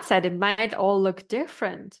the outside, it might all look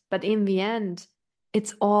different, but in the end,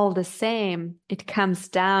 it's all the same. It comes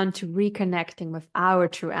down to reconnecting with our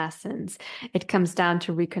true essence. It comes down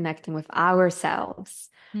to reconnecting with ourselves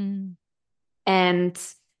Mm. and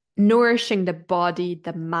nourishing the body,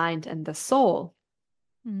 the mind, and the soul.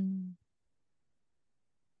 Mm.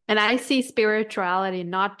 And I see spirituality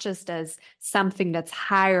not just as something that's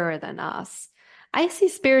higher than us. I see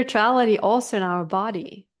spirituality also in our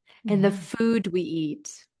body, in the Yeah. food we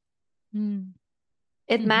eat. Mm.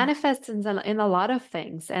 It Mhm. manifests in a lot of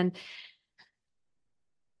things. And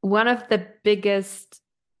one of the biggest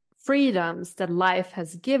freedoms that life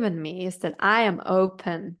has given me is that I am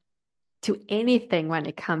open to anything when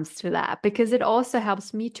it comes to that, because it also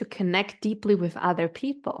helps me to connect deeply with other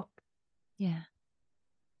people. Yeah.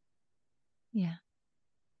 Yeah.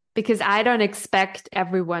 Because I don't expect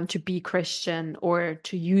everyone to be Christian or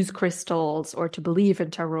to use crystals or to believe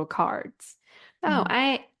in tarot cards. No,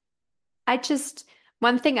 Mm. I just,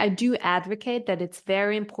 one thing I do advocate that it's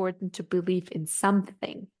very important to believe in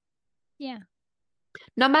something, Yeah.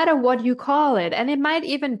 no matter what you call it. And it might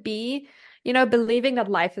even be, believing that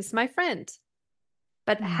life is my friend,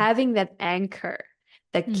 but Mm. having that anchor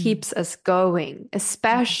that Mm. keeps us going, Mhm.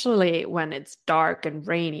 especially when it's dark and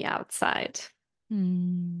rainy outside.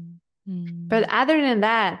 Mm. But Mm. other than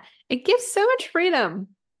that, it gives so much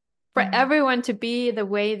freedom for Yeah. everyone to be the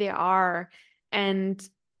way they are. And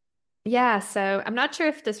yeah, so I'm not sure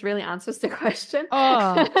if this really answers the question.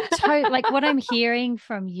 Oh, like what I'm hearing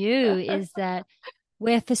from you is that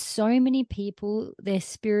where for so many people their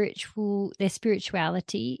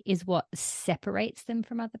spirituality is what separates them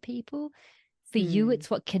from other people. For you, Hmm. it's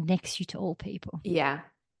what connects you to all people. Yeah,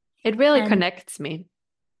 it really And connects me.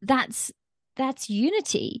 that's that's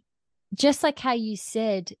unity. Just like how you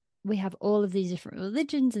said we have all of these different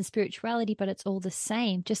religions and spirituality, but it's all the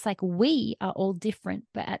same. Just like we are all different,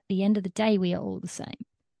 but at the end of the day, we are all the same.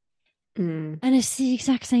 Mm. And it's the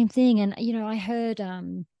exact same thing. And I heard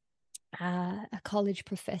a college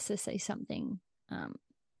professor say something um,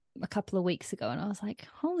 a couple of weeks ago, and I was like,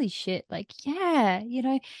 "Holy shit!" Like, yeah,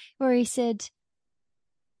 where he said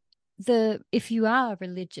the if you are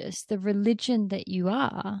religious, the religion that you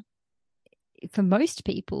are, for most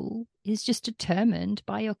people, is just determined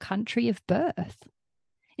by your country of birth.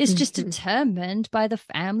 It's just Hmm. determined by the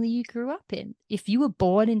family you grew up in. If you were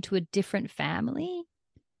born into a different family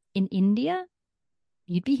in India,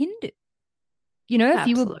 you'd be Hindu. If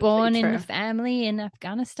you were Absolutely born in the true. family in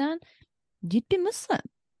Afghanistan, you'd be Muslim.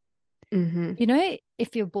 Hmm.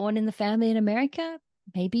 If you're born in the family in America,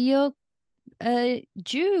 maybe you're a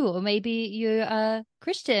Jew, or maybe you're a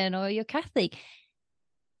Christian, or you're Catholic.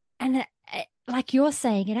 And like you're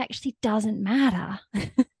saying, it actually doesn't matter.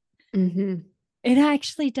 Hmm. It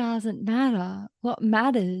actually doesn't matter. What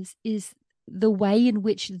matters is the way in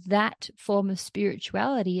which that form of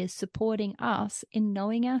spirituality is supporting us in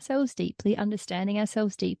knowing ourselves deeply, understanding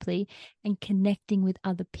ourselves deeply, and connecting with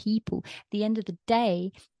other people. At the end of the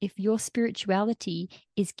day, if your spirituality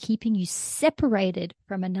is keeping you separated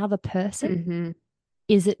from another person, Hmm.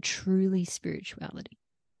 is it truly spirituality?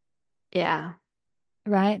 Yeah.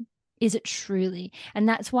 Right? Is it truly? And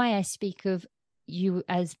that's why I speak of you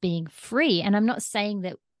as being free. And I'm not saying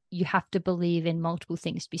that you have to believe in multiple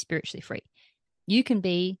things to be spiritually free. You can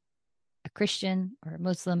be a Christian or a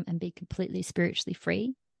Muslim and be completely spiritually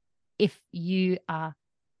free if you are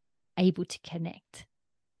able to connect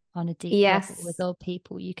on a deep level with Yes. all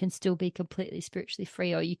people. You can still be completely spiritually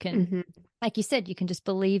free, or you can, Hmm. like you said, you can just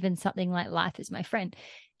believe in something like life is my friend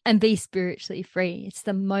and be spiritually free. It's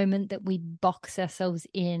the moment that we box ourselves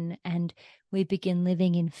in and we begin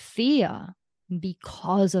living in fear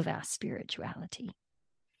because of our spirituality.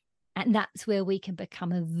 And that's where we can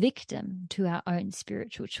become a victim to our own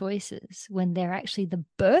spiritual choices, when they're actually the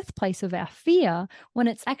birthplace of our fear, when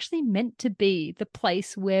it's actually meant to be the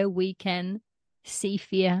place where we can see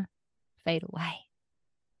fear fade away.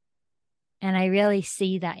 And I really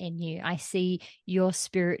see that in you. I see your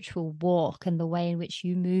spiritual walk and the way in which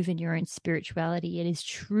you move in your own spirituality. It is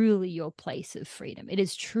truly your place of freedom. It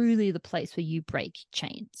is truly the place where you break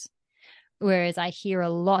chains, Whereas I hear a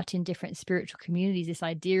lot in different spiritual communities, this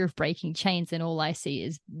idea of breaking chains, and all I see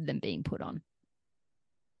is them being put on,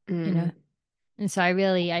 you know? Mm, And so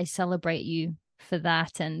I celebrate you for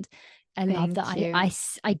that. And I love that thank you.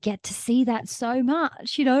 I get to see that so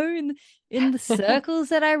much, in the circles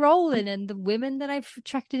that I roll in, and the women that I've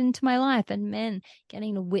attracted into my life, and men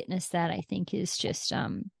getting to witness that, I think is just,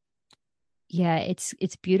 yeah,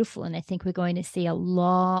 it's beautiful. And I think we're going to see a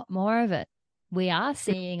lot more of it. We are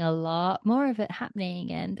seeing a lot more of it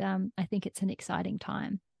happening. And I think it's an exciting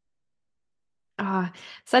time. Ah,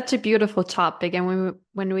 such a beautiful topic. And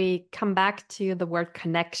when we come back to the word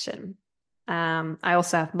connection, I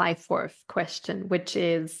also have my fourth question, which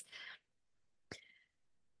is,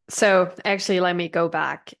 so actually, let me go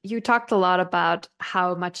back. You talked a lot about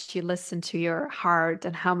how much you listen to your heart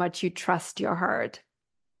and how much you trust your heart.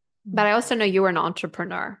 But Mm. I also know you were an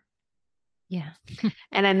entrepreneur, Yeah.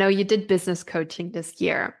 and I know you did business coaching this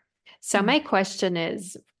year. So Mm. my question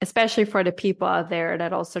is, especially for the people out there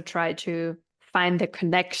that also try to find the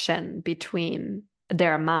connection between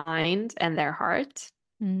their mind and their heart,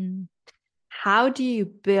 Mm. how do you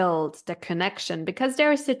build the connection? Because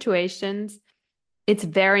there are situations it's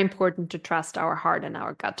very important to trust our heart and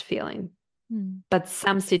our gut feeling. Mm. But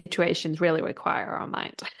some situations really require our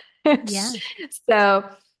mind. Yeah. So,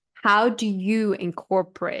 how do you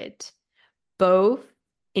incorporate both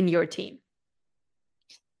in your team?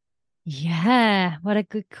 Yeah, what a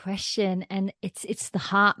good question. And it's the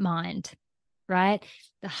heart mind, right?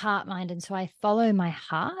 The heart mind. And so I follow my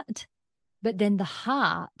heart, but then the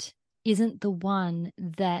heart isn't the one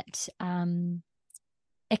that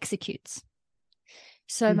executes.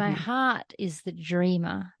 So my Hmm. heart is the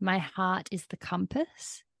dreamer, my heart is the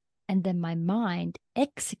compass, and then my mind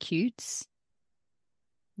executes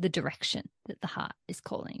the direction that the heart is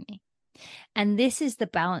calling me. And this is the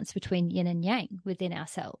balance between yin and yang within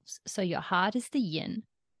ourselves. So your heart is the yin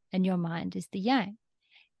and your mind is the yang.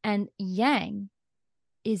 And yang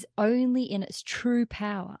is only in its true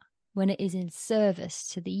power when it is in service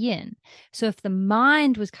to the yin. So if the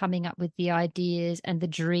mind was coming up with the ideas and the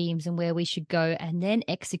dreams and where we should go and then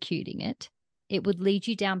executing it, it would lead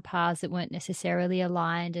you down paths that weren't necessarily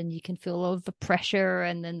aligned, and you can feel all of the pressure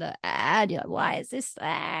and then you're like, why is this?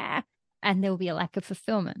 And there will be a lack of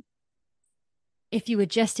fulfillment. If you were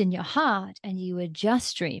just in your heart and you were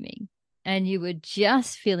just dreaming and you were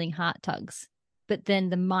just feeling heart tugs, but then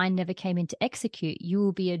the mind never came in to execute, you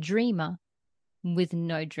will be a dreamer with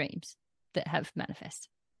no dreams that have manifest.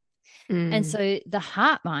 And Mm, so the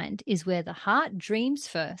heart mind is where the heart dreams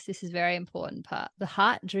first. This is a very important part. The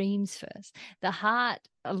heart dreams first. The heart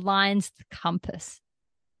aligns the compass.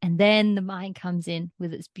 And then the mind comes in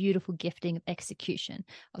with its beautiful gifting of execution,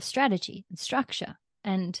 of strategy and structure,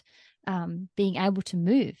 and being able to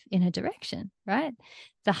move in a direction, right?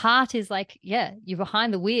 The heart is like, yeah, you're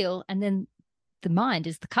behind the wheel, and then the mind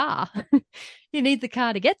is the car. You need the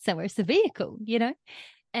car to get somewhere. It's the vehicle.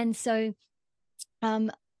 And so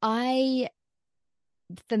I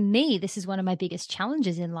for me, this is one of my biggest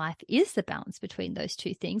challenges in life, is the balance between those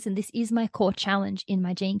two things. And this is my core challenge in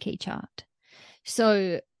my gene key chart.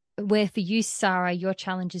 So where for you, Sarah, your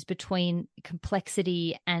challenge is between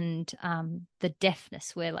complexity and the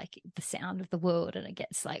deafness, where like the sound of the world and it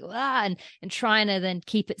gets like, and trying to then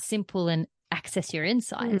keep it simple and access your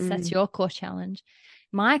insights. That's mm, your core challenge.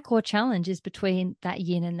 My core challenge is between that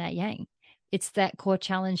yin and that yang. It's that core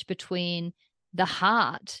challenge between the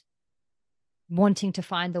heart wanting to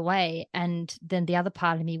find the way and then the other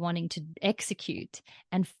part of me wanting to execute,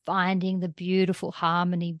 and finding the beautiful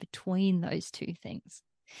harmony between those two things.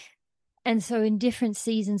 And so in different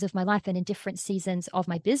seasons of my life and in different seasons of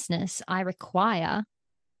my business, I require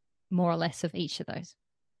more or less of each of those.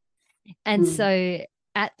 And mm, so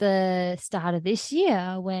at the start of this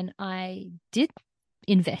year, when I did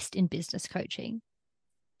invest in business coaching,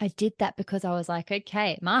 I did that because I was like,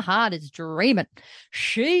 okay, my heart is dreaming.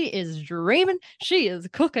 She is dreaming. She is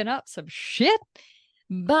cooking up some shit,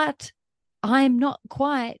 but I'm not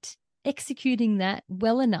quite executing that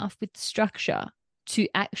well enough with structure to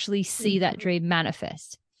actually see that mhm, dream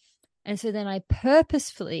manifest. And so then I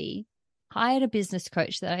purposefully hired a business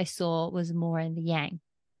coach that I saw was more in the yang.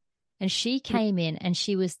 And she came in and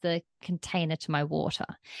she was the container to my water.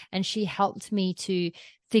 And she helped me to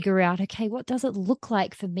figure out, okay, what does it look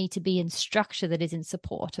like for me to be in structure that is in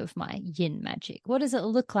support of my yin magic? What does it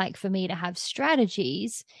look like for me to have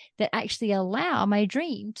strategies that actually allow my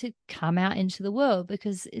dream to come out into the world?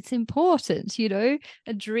 Because it's important, a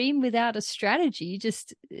dream without a strategy,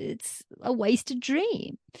 it's a wasted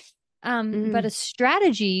dream. But a mm,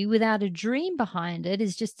 strategy without a dream behind it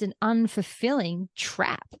is just an unfulfilling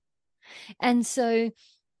trap. And so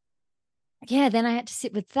yeah, then I had to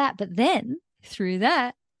sit with that. But then through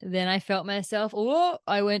that, then I felt myself, oh,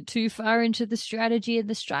 I went too far into the strategy and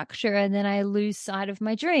the structure. And then I lose sight of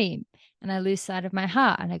my dream and I lose sight of my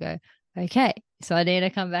heart. And I go, okay, so I need to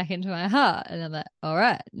come back into my heart. And I'm like, all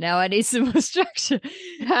right, now I need some more structure.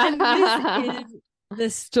 And this is the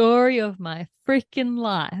story of my freaking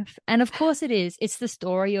life. And of course it is. It's the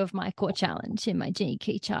story of my core challenge in my Gene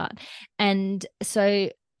Key chart. And so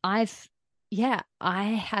I've, yeah, I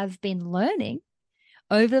have been learning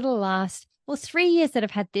over the last, well, 3 years that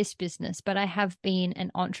I've had this business, but I have been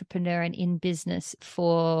an entrepreneur and in business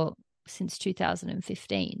for since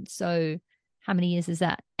 2015. So how many years is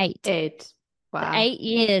that? 8. 8. So Wow. 8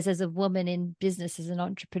 years as a woman in business as an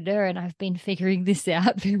entrepreneur, and I've been figuring this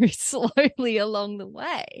out very slowly along the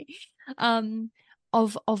way,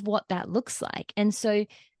 of what that looks like. And so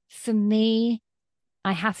for me,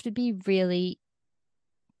 I have to be really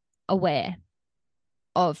aware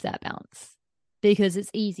of that balance because it's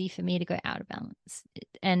easy for me to go out of balance.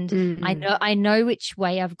 And Mm. I know which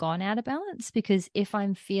way I've gone out of balance, because if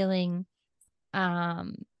I'm feeling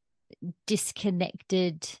um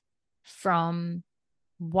disconnected from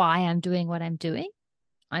why I'm doing what I'm doing,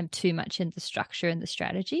 I'm too much in the structure and the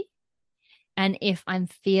strategy. And if I'm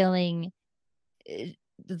feeling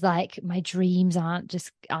like my dreams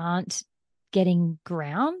aren't getting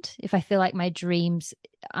ground, if I feel like my dreams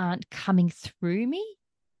aren't coming through me,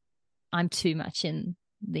 I'm too much in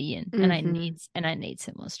the yin, and Mm-hmm. I need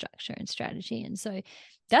some more structure and strategy. And so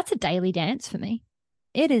that's a daily dance for me.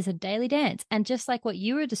 It is a daily dance. And just like what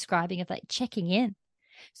you were describing of like checking in.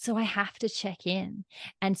 So I have to check in.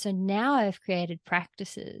 And so now I've created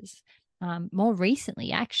practices, more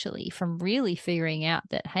recently, actually, from really figuring out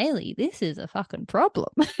that, Haley, this is a fucking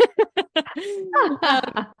problem.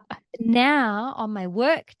 um, Now on my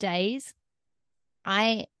work days,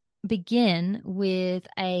 I begin with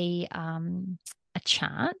a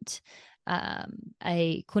chant,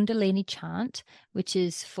 a Kundalini chant, which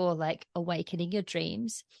is for like awakening your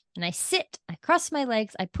dreams. And I sit, I cross my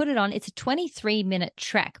legs, I put it on. It's a 23-minute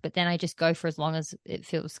track, but then I just go for as long as it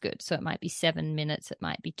feels good. So it might be 7 minutes, it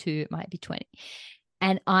might be 2, it might be 20.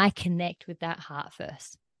 And I connect with that heart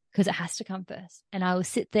first, because it has to come first. And I will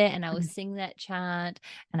sit there and I will sing that chant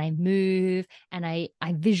and I move and I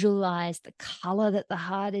visualize the color that the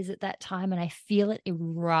heart is at that time, and I feel it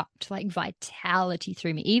erupt like vitality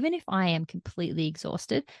through me. Even if I am completely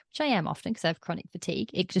exhausted, which I am often because I have chronic fatigue,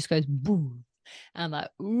 it just goes boom. I'm like,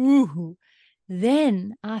 ooh.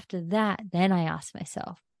 Then after that, then I ask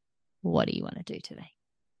myself, what do you want to do today?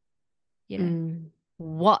 You know, Mm.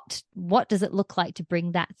 what does it look like to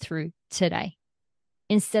bring that through today?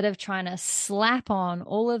 Instead of trying to slap on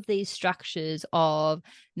all of these structures of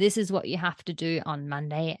this is what you have to do on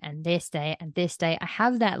Monday and this day and this day. I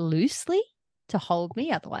have that loosely to hold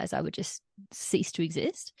me. Otherwise, I would just cease to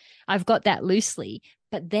exist. I've got that loosely.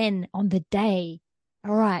 But then on the day,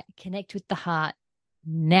 all right, connect with the heart.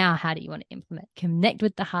 Now, how do you want to implement? Connect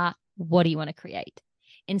with the heart. What do you want to create?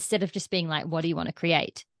 Instead of just being like, what do you want to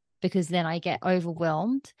create? Because then I get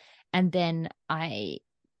overwhelmed and then I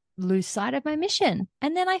lose sight of my mission.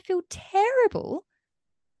 And then I feel terrible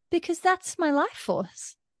because that's my life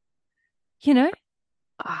force, you know?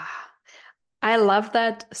 Ah, I love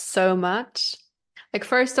that so much. Like,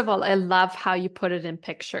 first of all, I love how you put it in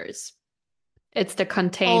pictures. It's the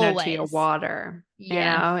container to your Always. water.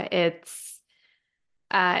 Yeah.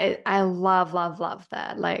 I love, love, love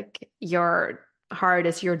that. Like, your heart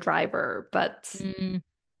is your driver, but Mm,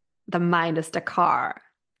 the mind is the car.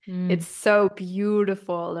 mm, It's so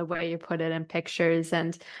beautiful the way you put it in pictures.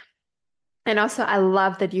 And also I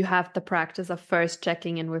love that you have the practice of first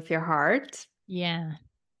checking in with your heart. yeah.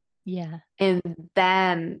 Yeah. And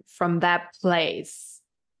then from that place,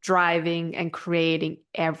 driving and creating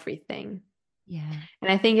everything. Yeah.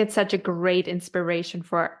 And I think it's such a great inspiration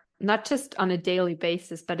for not just on a daily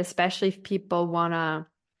basis, but especially if people want to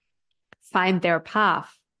find their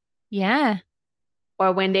path, Yeah.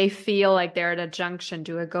 or when they feel like they're at a junction,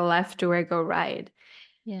 do I go left, do I go right?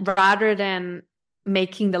 Yeah. Rather than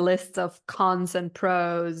making the lists of cons and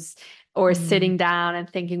pros, or Mm, sitting down and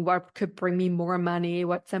thinking what could bring me more money,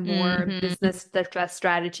 what's a more hmm. business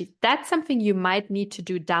strategy. That's something you might need to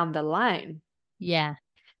do down the line. Yeah.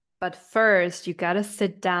 But first, you got to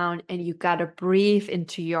sit down and you got to breathe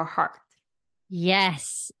into your heart.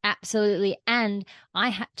 Yes, absolutely. And I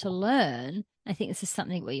had to learn, I think this is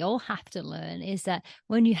something we all have to learn, is that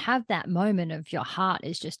when you have that moment of your heart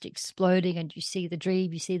is just exploding and you see the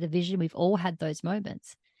dream, you see the vision, we've all had those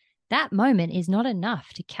moments. That moment is not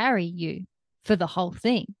enough to carry you for the whole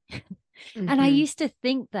thing. And I Mm-hmm. used to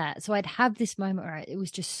think that. So I'd have this moment where it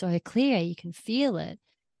was just so clear, you can feel it.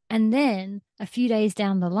 And then a few days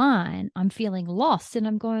down the line, I'm feeling lost and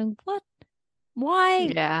I'm going, what?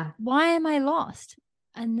 Why? Yeah. Why am I lost?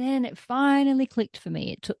 And then it finally clicked for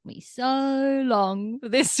me. It took me so long for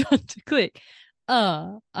this one to click.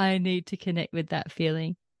 I need to connect with that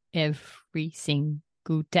feeling every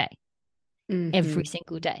single day. Every Hmm.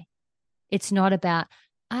 single day. It's not about,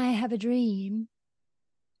 I have a dream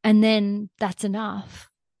and then that's enough.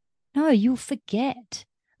 No, you'll forget.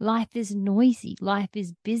 Life is noisy. Life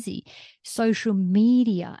is busy. Social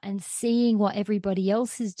media and seeing what everybody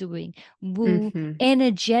else is doing will Hmm.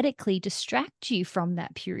 energetically distract you from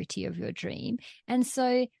that purity of your dream. And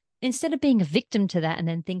so instead of being a victim to that and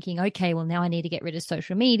then thinking, okay, well, now I need to get rid of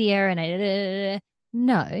social media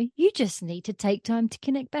no, you just need to take time to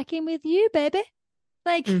connect back in with you, baby.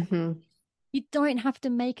 Like, Hmm. you don't have to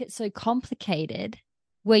make it so complicated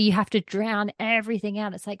where you have to drown everything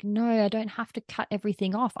out. It's like, no, I don't have to cut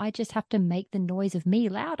everything off. I just have to make the noise of me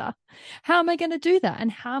louder. How am I going to do that? And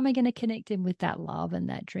how am I going to connect in with that love and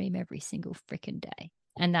that dream every single freaking day?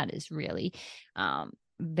 And that is really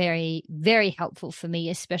very, very helpful for me,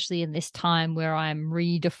 especially in this time where I'm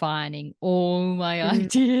redefining all my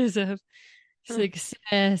ideas of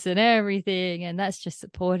success and everything. And that's just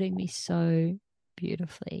supporting me so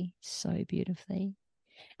beautifully, so beautifully.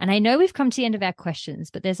 And I know we've come to the end of our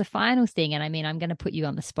questions, but there's a final thing. And I mean, I'm going to put you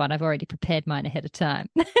on the spot. I've already prepared mine ahead of time,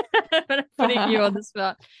 but I'm putting you on the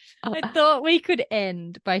spot. I thought we could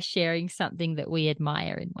end by sharing something that we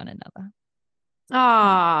admire in one another.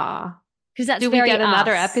 Ah, Because that's do we very get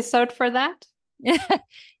another us. episode for that?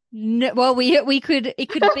 No, well, we could, it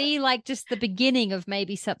could be like just the beginning of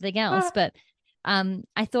maybe something else, but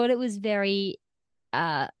I thought it was very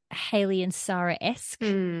Haley and Sarah esque,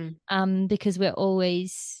 Hmm. because we're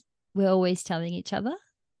always telling each other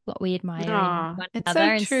what we admire in Ah, one it's so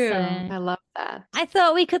another, and true. so I love that. I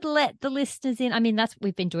thought we could let the listeners in. I mean, that's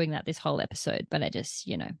we've been doing that this whole episode, but I just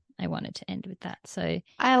I wanted to end with that. So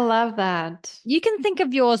I love that. you can think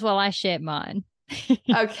of yours while I share mine.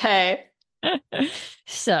 Okay.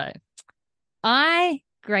 So I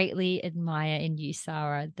greatly admire in you,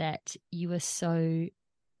 Sarah, that you are so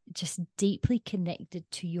just deeply connected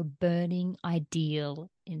to your burning ideal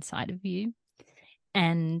inside of you.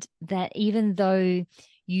 And that even though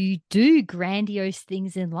you do grandiose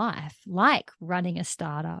things in life, like running a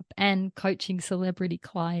startup and coaching celebrity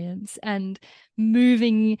clients and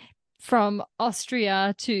moving from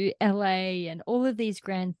Austria to LA and all of these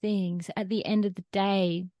grand things, at the end of the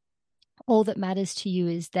day, all that matters to you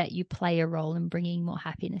is that you play a role in bringing more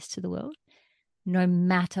happiness to the world, no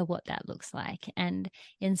matter what that looks like. And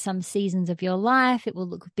in some seasons of your life, it will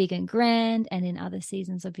look big and grand. And in other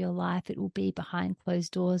seasons of your life, it will be behind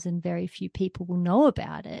closed doors and very few people will know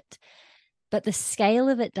about it. But the scale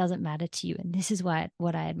of it doesn't matter to you. And this is what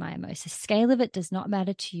I admire most. The scale of it does not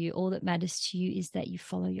matter to you. All that matters to you is that you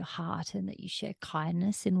follow your heart and that you share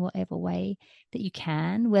kindness in whatever way that you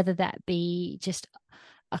can, whether that be just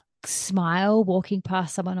a smile walking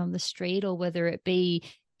past someone on the street, or whether it be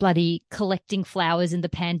bloody collecting flowers in the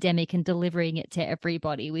pandemic and delivering it to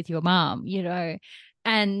everybody with your mom.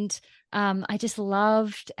 And I just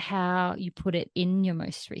loved how you put it in your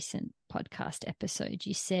most recent podcast episode.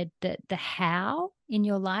 You said that the how in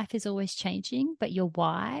your life is always changing, but your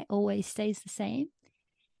why always stays the same.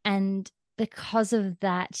 And because of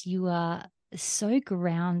that, you are so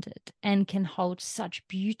grounded and can hold such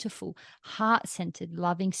beautiful, heart centered,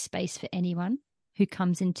 loving space for anyone who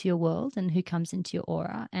comes into your world and who comes into your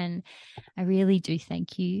aura. And I really do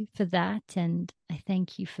thank you for that. And I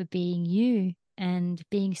thank you for being you and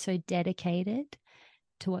being so dedicated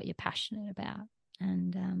to what you're passionate about.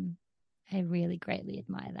 And I really greatly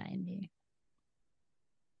admire that in you.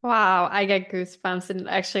 Wow, I get goosebumps and it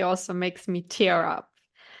actually also makes me tear up.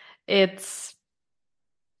 It's,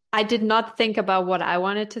 I did not think about what I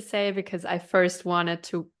wanted to say because I first wanted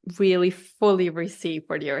to really fully receive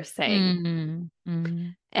what you're saying Mm,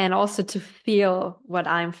 mm, and also to feel what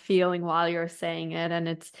I'm feeling while you're saying it. And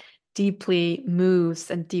it's deeply moves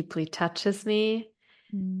and deeply touches me.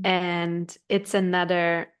 mm, And it's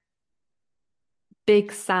another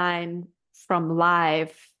big sign from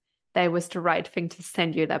life that it was the right thing to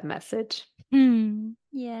send you that message.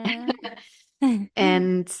 yeah.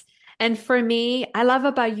 And and for me, I love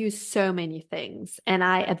about you so many things and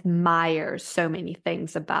I admire so many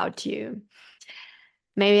things about you.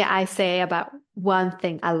 Maybe I say about one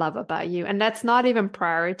thing I love about you, and that's not even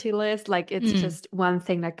priority list, like it's Mm. just one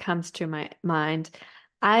thing that comes to my mind.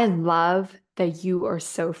 I love that you are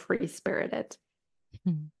so free-spirited.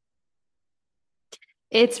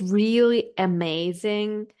 It's really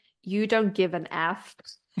amazing. You don't give an F.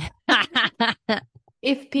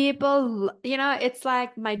 If people, it's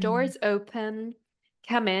like my Mm. door's open.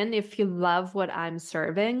 Come in if you love what I'm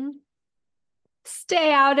serving.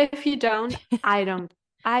 Stay out if you don't.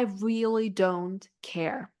 I really don't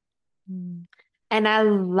care. Mm. And I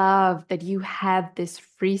love that you have this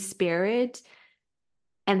free spirit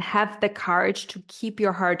and have the courage to keep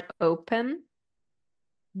your heart open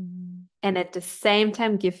Mm. and at the same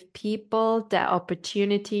time give people the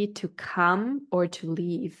opportunity to come or to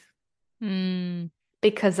leave. Mm.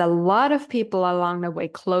 Because a lot of people along the way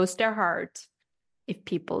close their heart if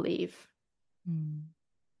people leave. Mm.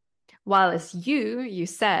 While as you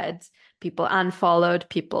said, people unfollowed,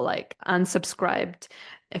 people like unsubscribed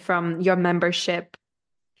from your membership.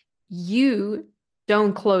 You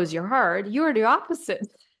don't close your heart. You're the opposite.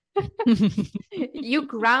 You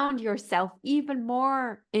ground yourself even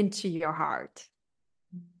more into your heart.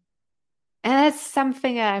 And that's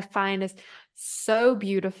something that I find is so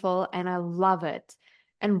beautiful and I love it.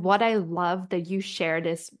 And what I love that you share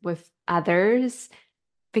this with others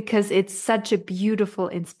because it's such a beautiful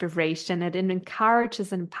inspiration and it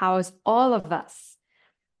encourages and empowers all of us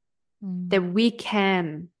that Mm. we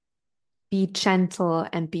can be gentle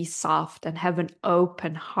and be soft and have an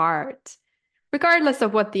open heart, regardless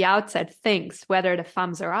of what the outside thinks, whether the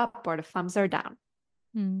thumbs are up or the thumbs are down.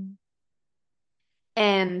 Mm.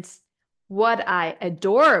 And what I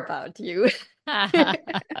adore about you,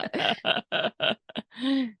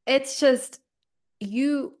 it's just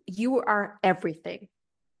you are everything.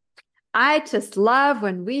 I just love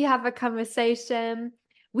when we have a conversation.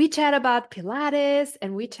 We chat about Pilates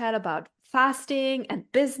and we chat about fasting and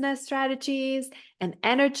business strategies and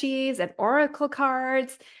energies and oracle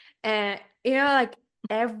cards and like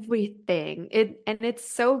everything. It's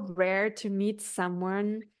so rare to meet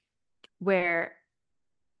someone where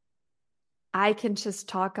I can just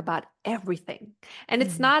talk about everything. And Mm.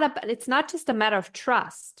 it's not just a matter of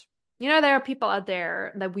trust. There are people out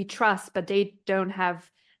there that we trust, but they don't have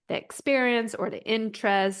the experience or the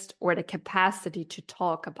interest or the capacity to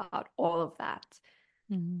talk about all of that.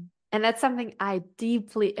 Mm. And that's something I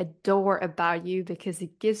deeply adore about you because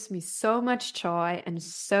it gives me so much joy and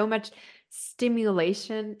so much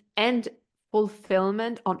stimulation and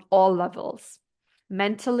fulfillment on all levels,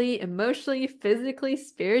 mentally, emotionally, physically,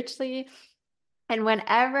 spiritually. And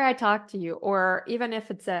whenever I talk to you, or even if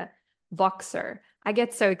it's a Voxer, I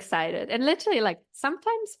get so excited. And literally, like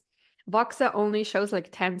sometimes Voxer only shows like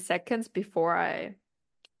 10 seconds before I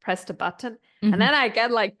press the button. And Mhm. then I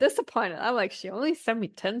get like disappointed. I'm like, she only sent me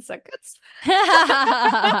 10 seconds.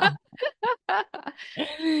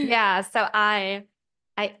 Yeah, so I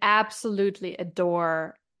absolutely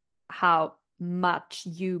adore how much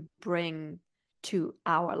you bring to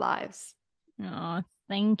our lives. Oh,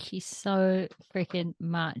 thank you so freaking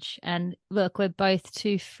much. And look, we're both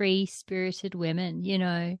two free spirited women,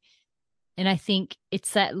 and I think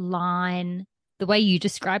it's that line, the way you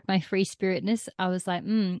described my free spiritness, I was like,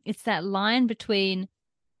 it's that line between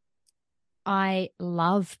I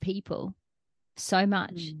love people so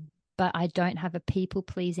much, Mm. but I don't have a people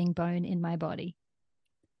pleasing bone in my body.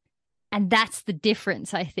 And that's the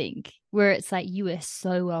difference, I think, where it's like, you are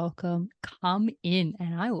so welcome. Come in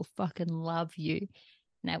and I will fucking love you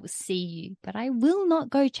and I will see you, but I will not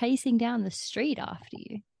go chasing down the street after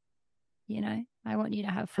you. I want you to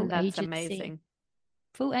have And that's amazing.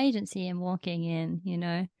 full agency in walking in,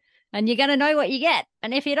 and you're going to know what you get.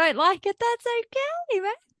 And if you don't like it, that's okay,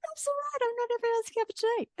 man. That's all right. I'm not everyone's cup of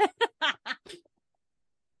tea.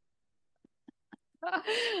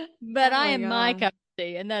 But Oh I my am my God. cup of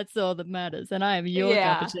tea, and that's all that matters. And I am your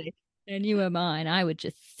cup of Yeah. tea, and you are mine. I would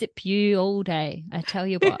just sip you all day. I tell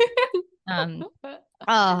you what. Um,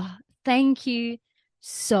 oh, thank you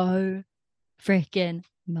so freaking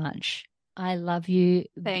much. I love you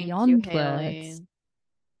Thank you, beyond words, Haley.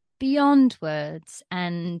 beyond words.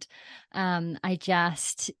 And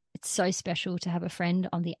it's so special to have a friend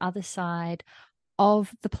on the other side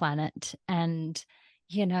of the planet. And,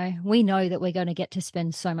 we know that we're going to get to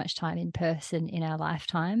spend so much time in person in our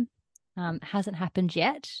lifetime. Hasn't happened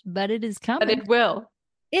yet, but it is But coming. it will.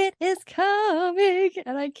 It is coming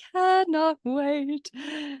and I cannot wait.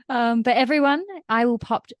 But everyone, I will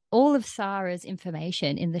pop all of Sarah's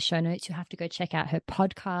information in the show notes. You have to go check out her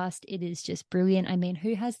podcast. It is just brilliant. I mean,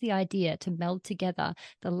 who has the idea to meld together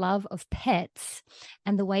the love of pets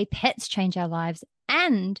and the way pets change our lives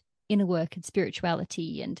and inner work and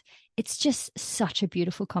spirituality? And it's just such a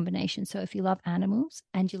beautiful combination. So if you love animals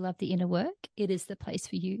and you love the inner work, it is the place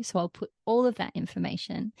for you. So I'll put all of that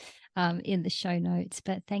information in the show notes.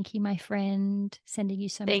 But thank you, my friend. Sending you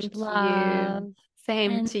so much Thank you. love.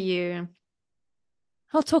 Same And to you.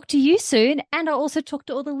 I'll talk to you soon, and I'll also talk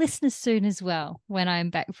to all the listeners soon as well when I'm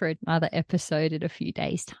back for another episode in a few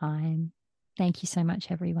days' time. Thank you so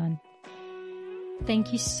much, everyone.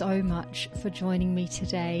 Thank you so much for joining me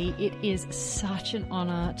today. It is such an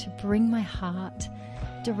honor to bring my heart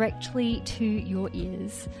directly to your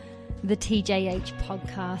ears. The TJH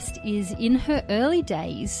podcast is in her early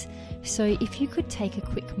days, so if you could take a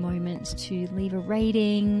quick moment to leave a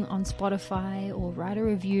rating on Spotify or write a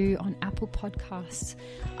review on Apple Podcasts,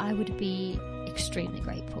 I would be extremely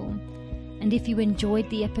grateful. And if you enjoyed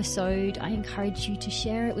the episode, I encourage you to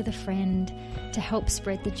share it with a friend to help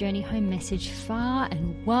spread the Journey Home message far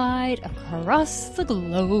and wide across the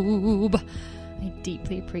globe. I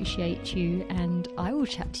deeply appreciate you, and I will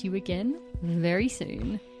chat to you again very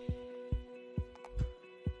soon.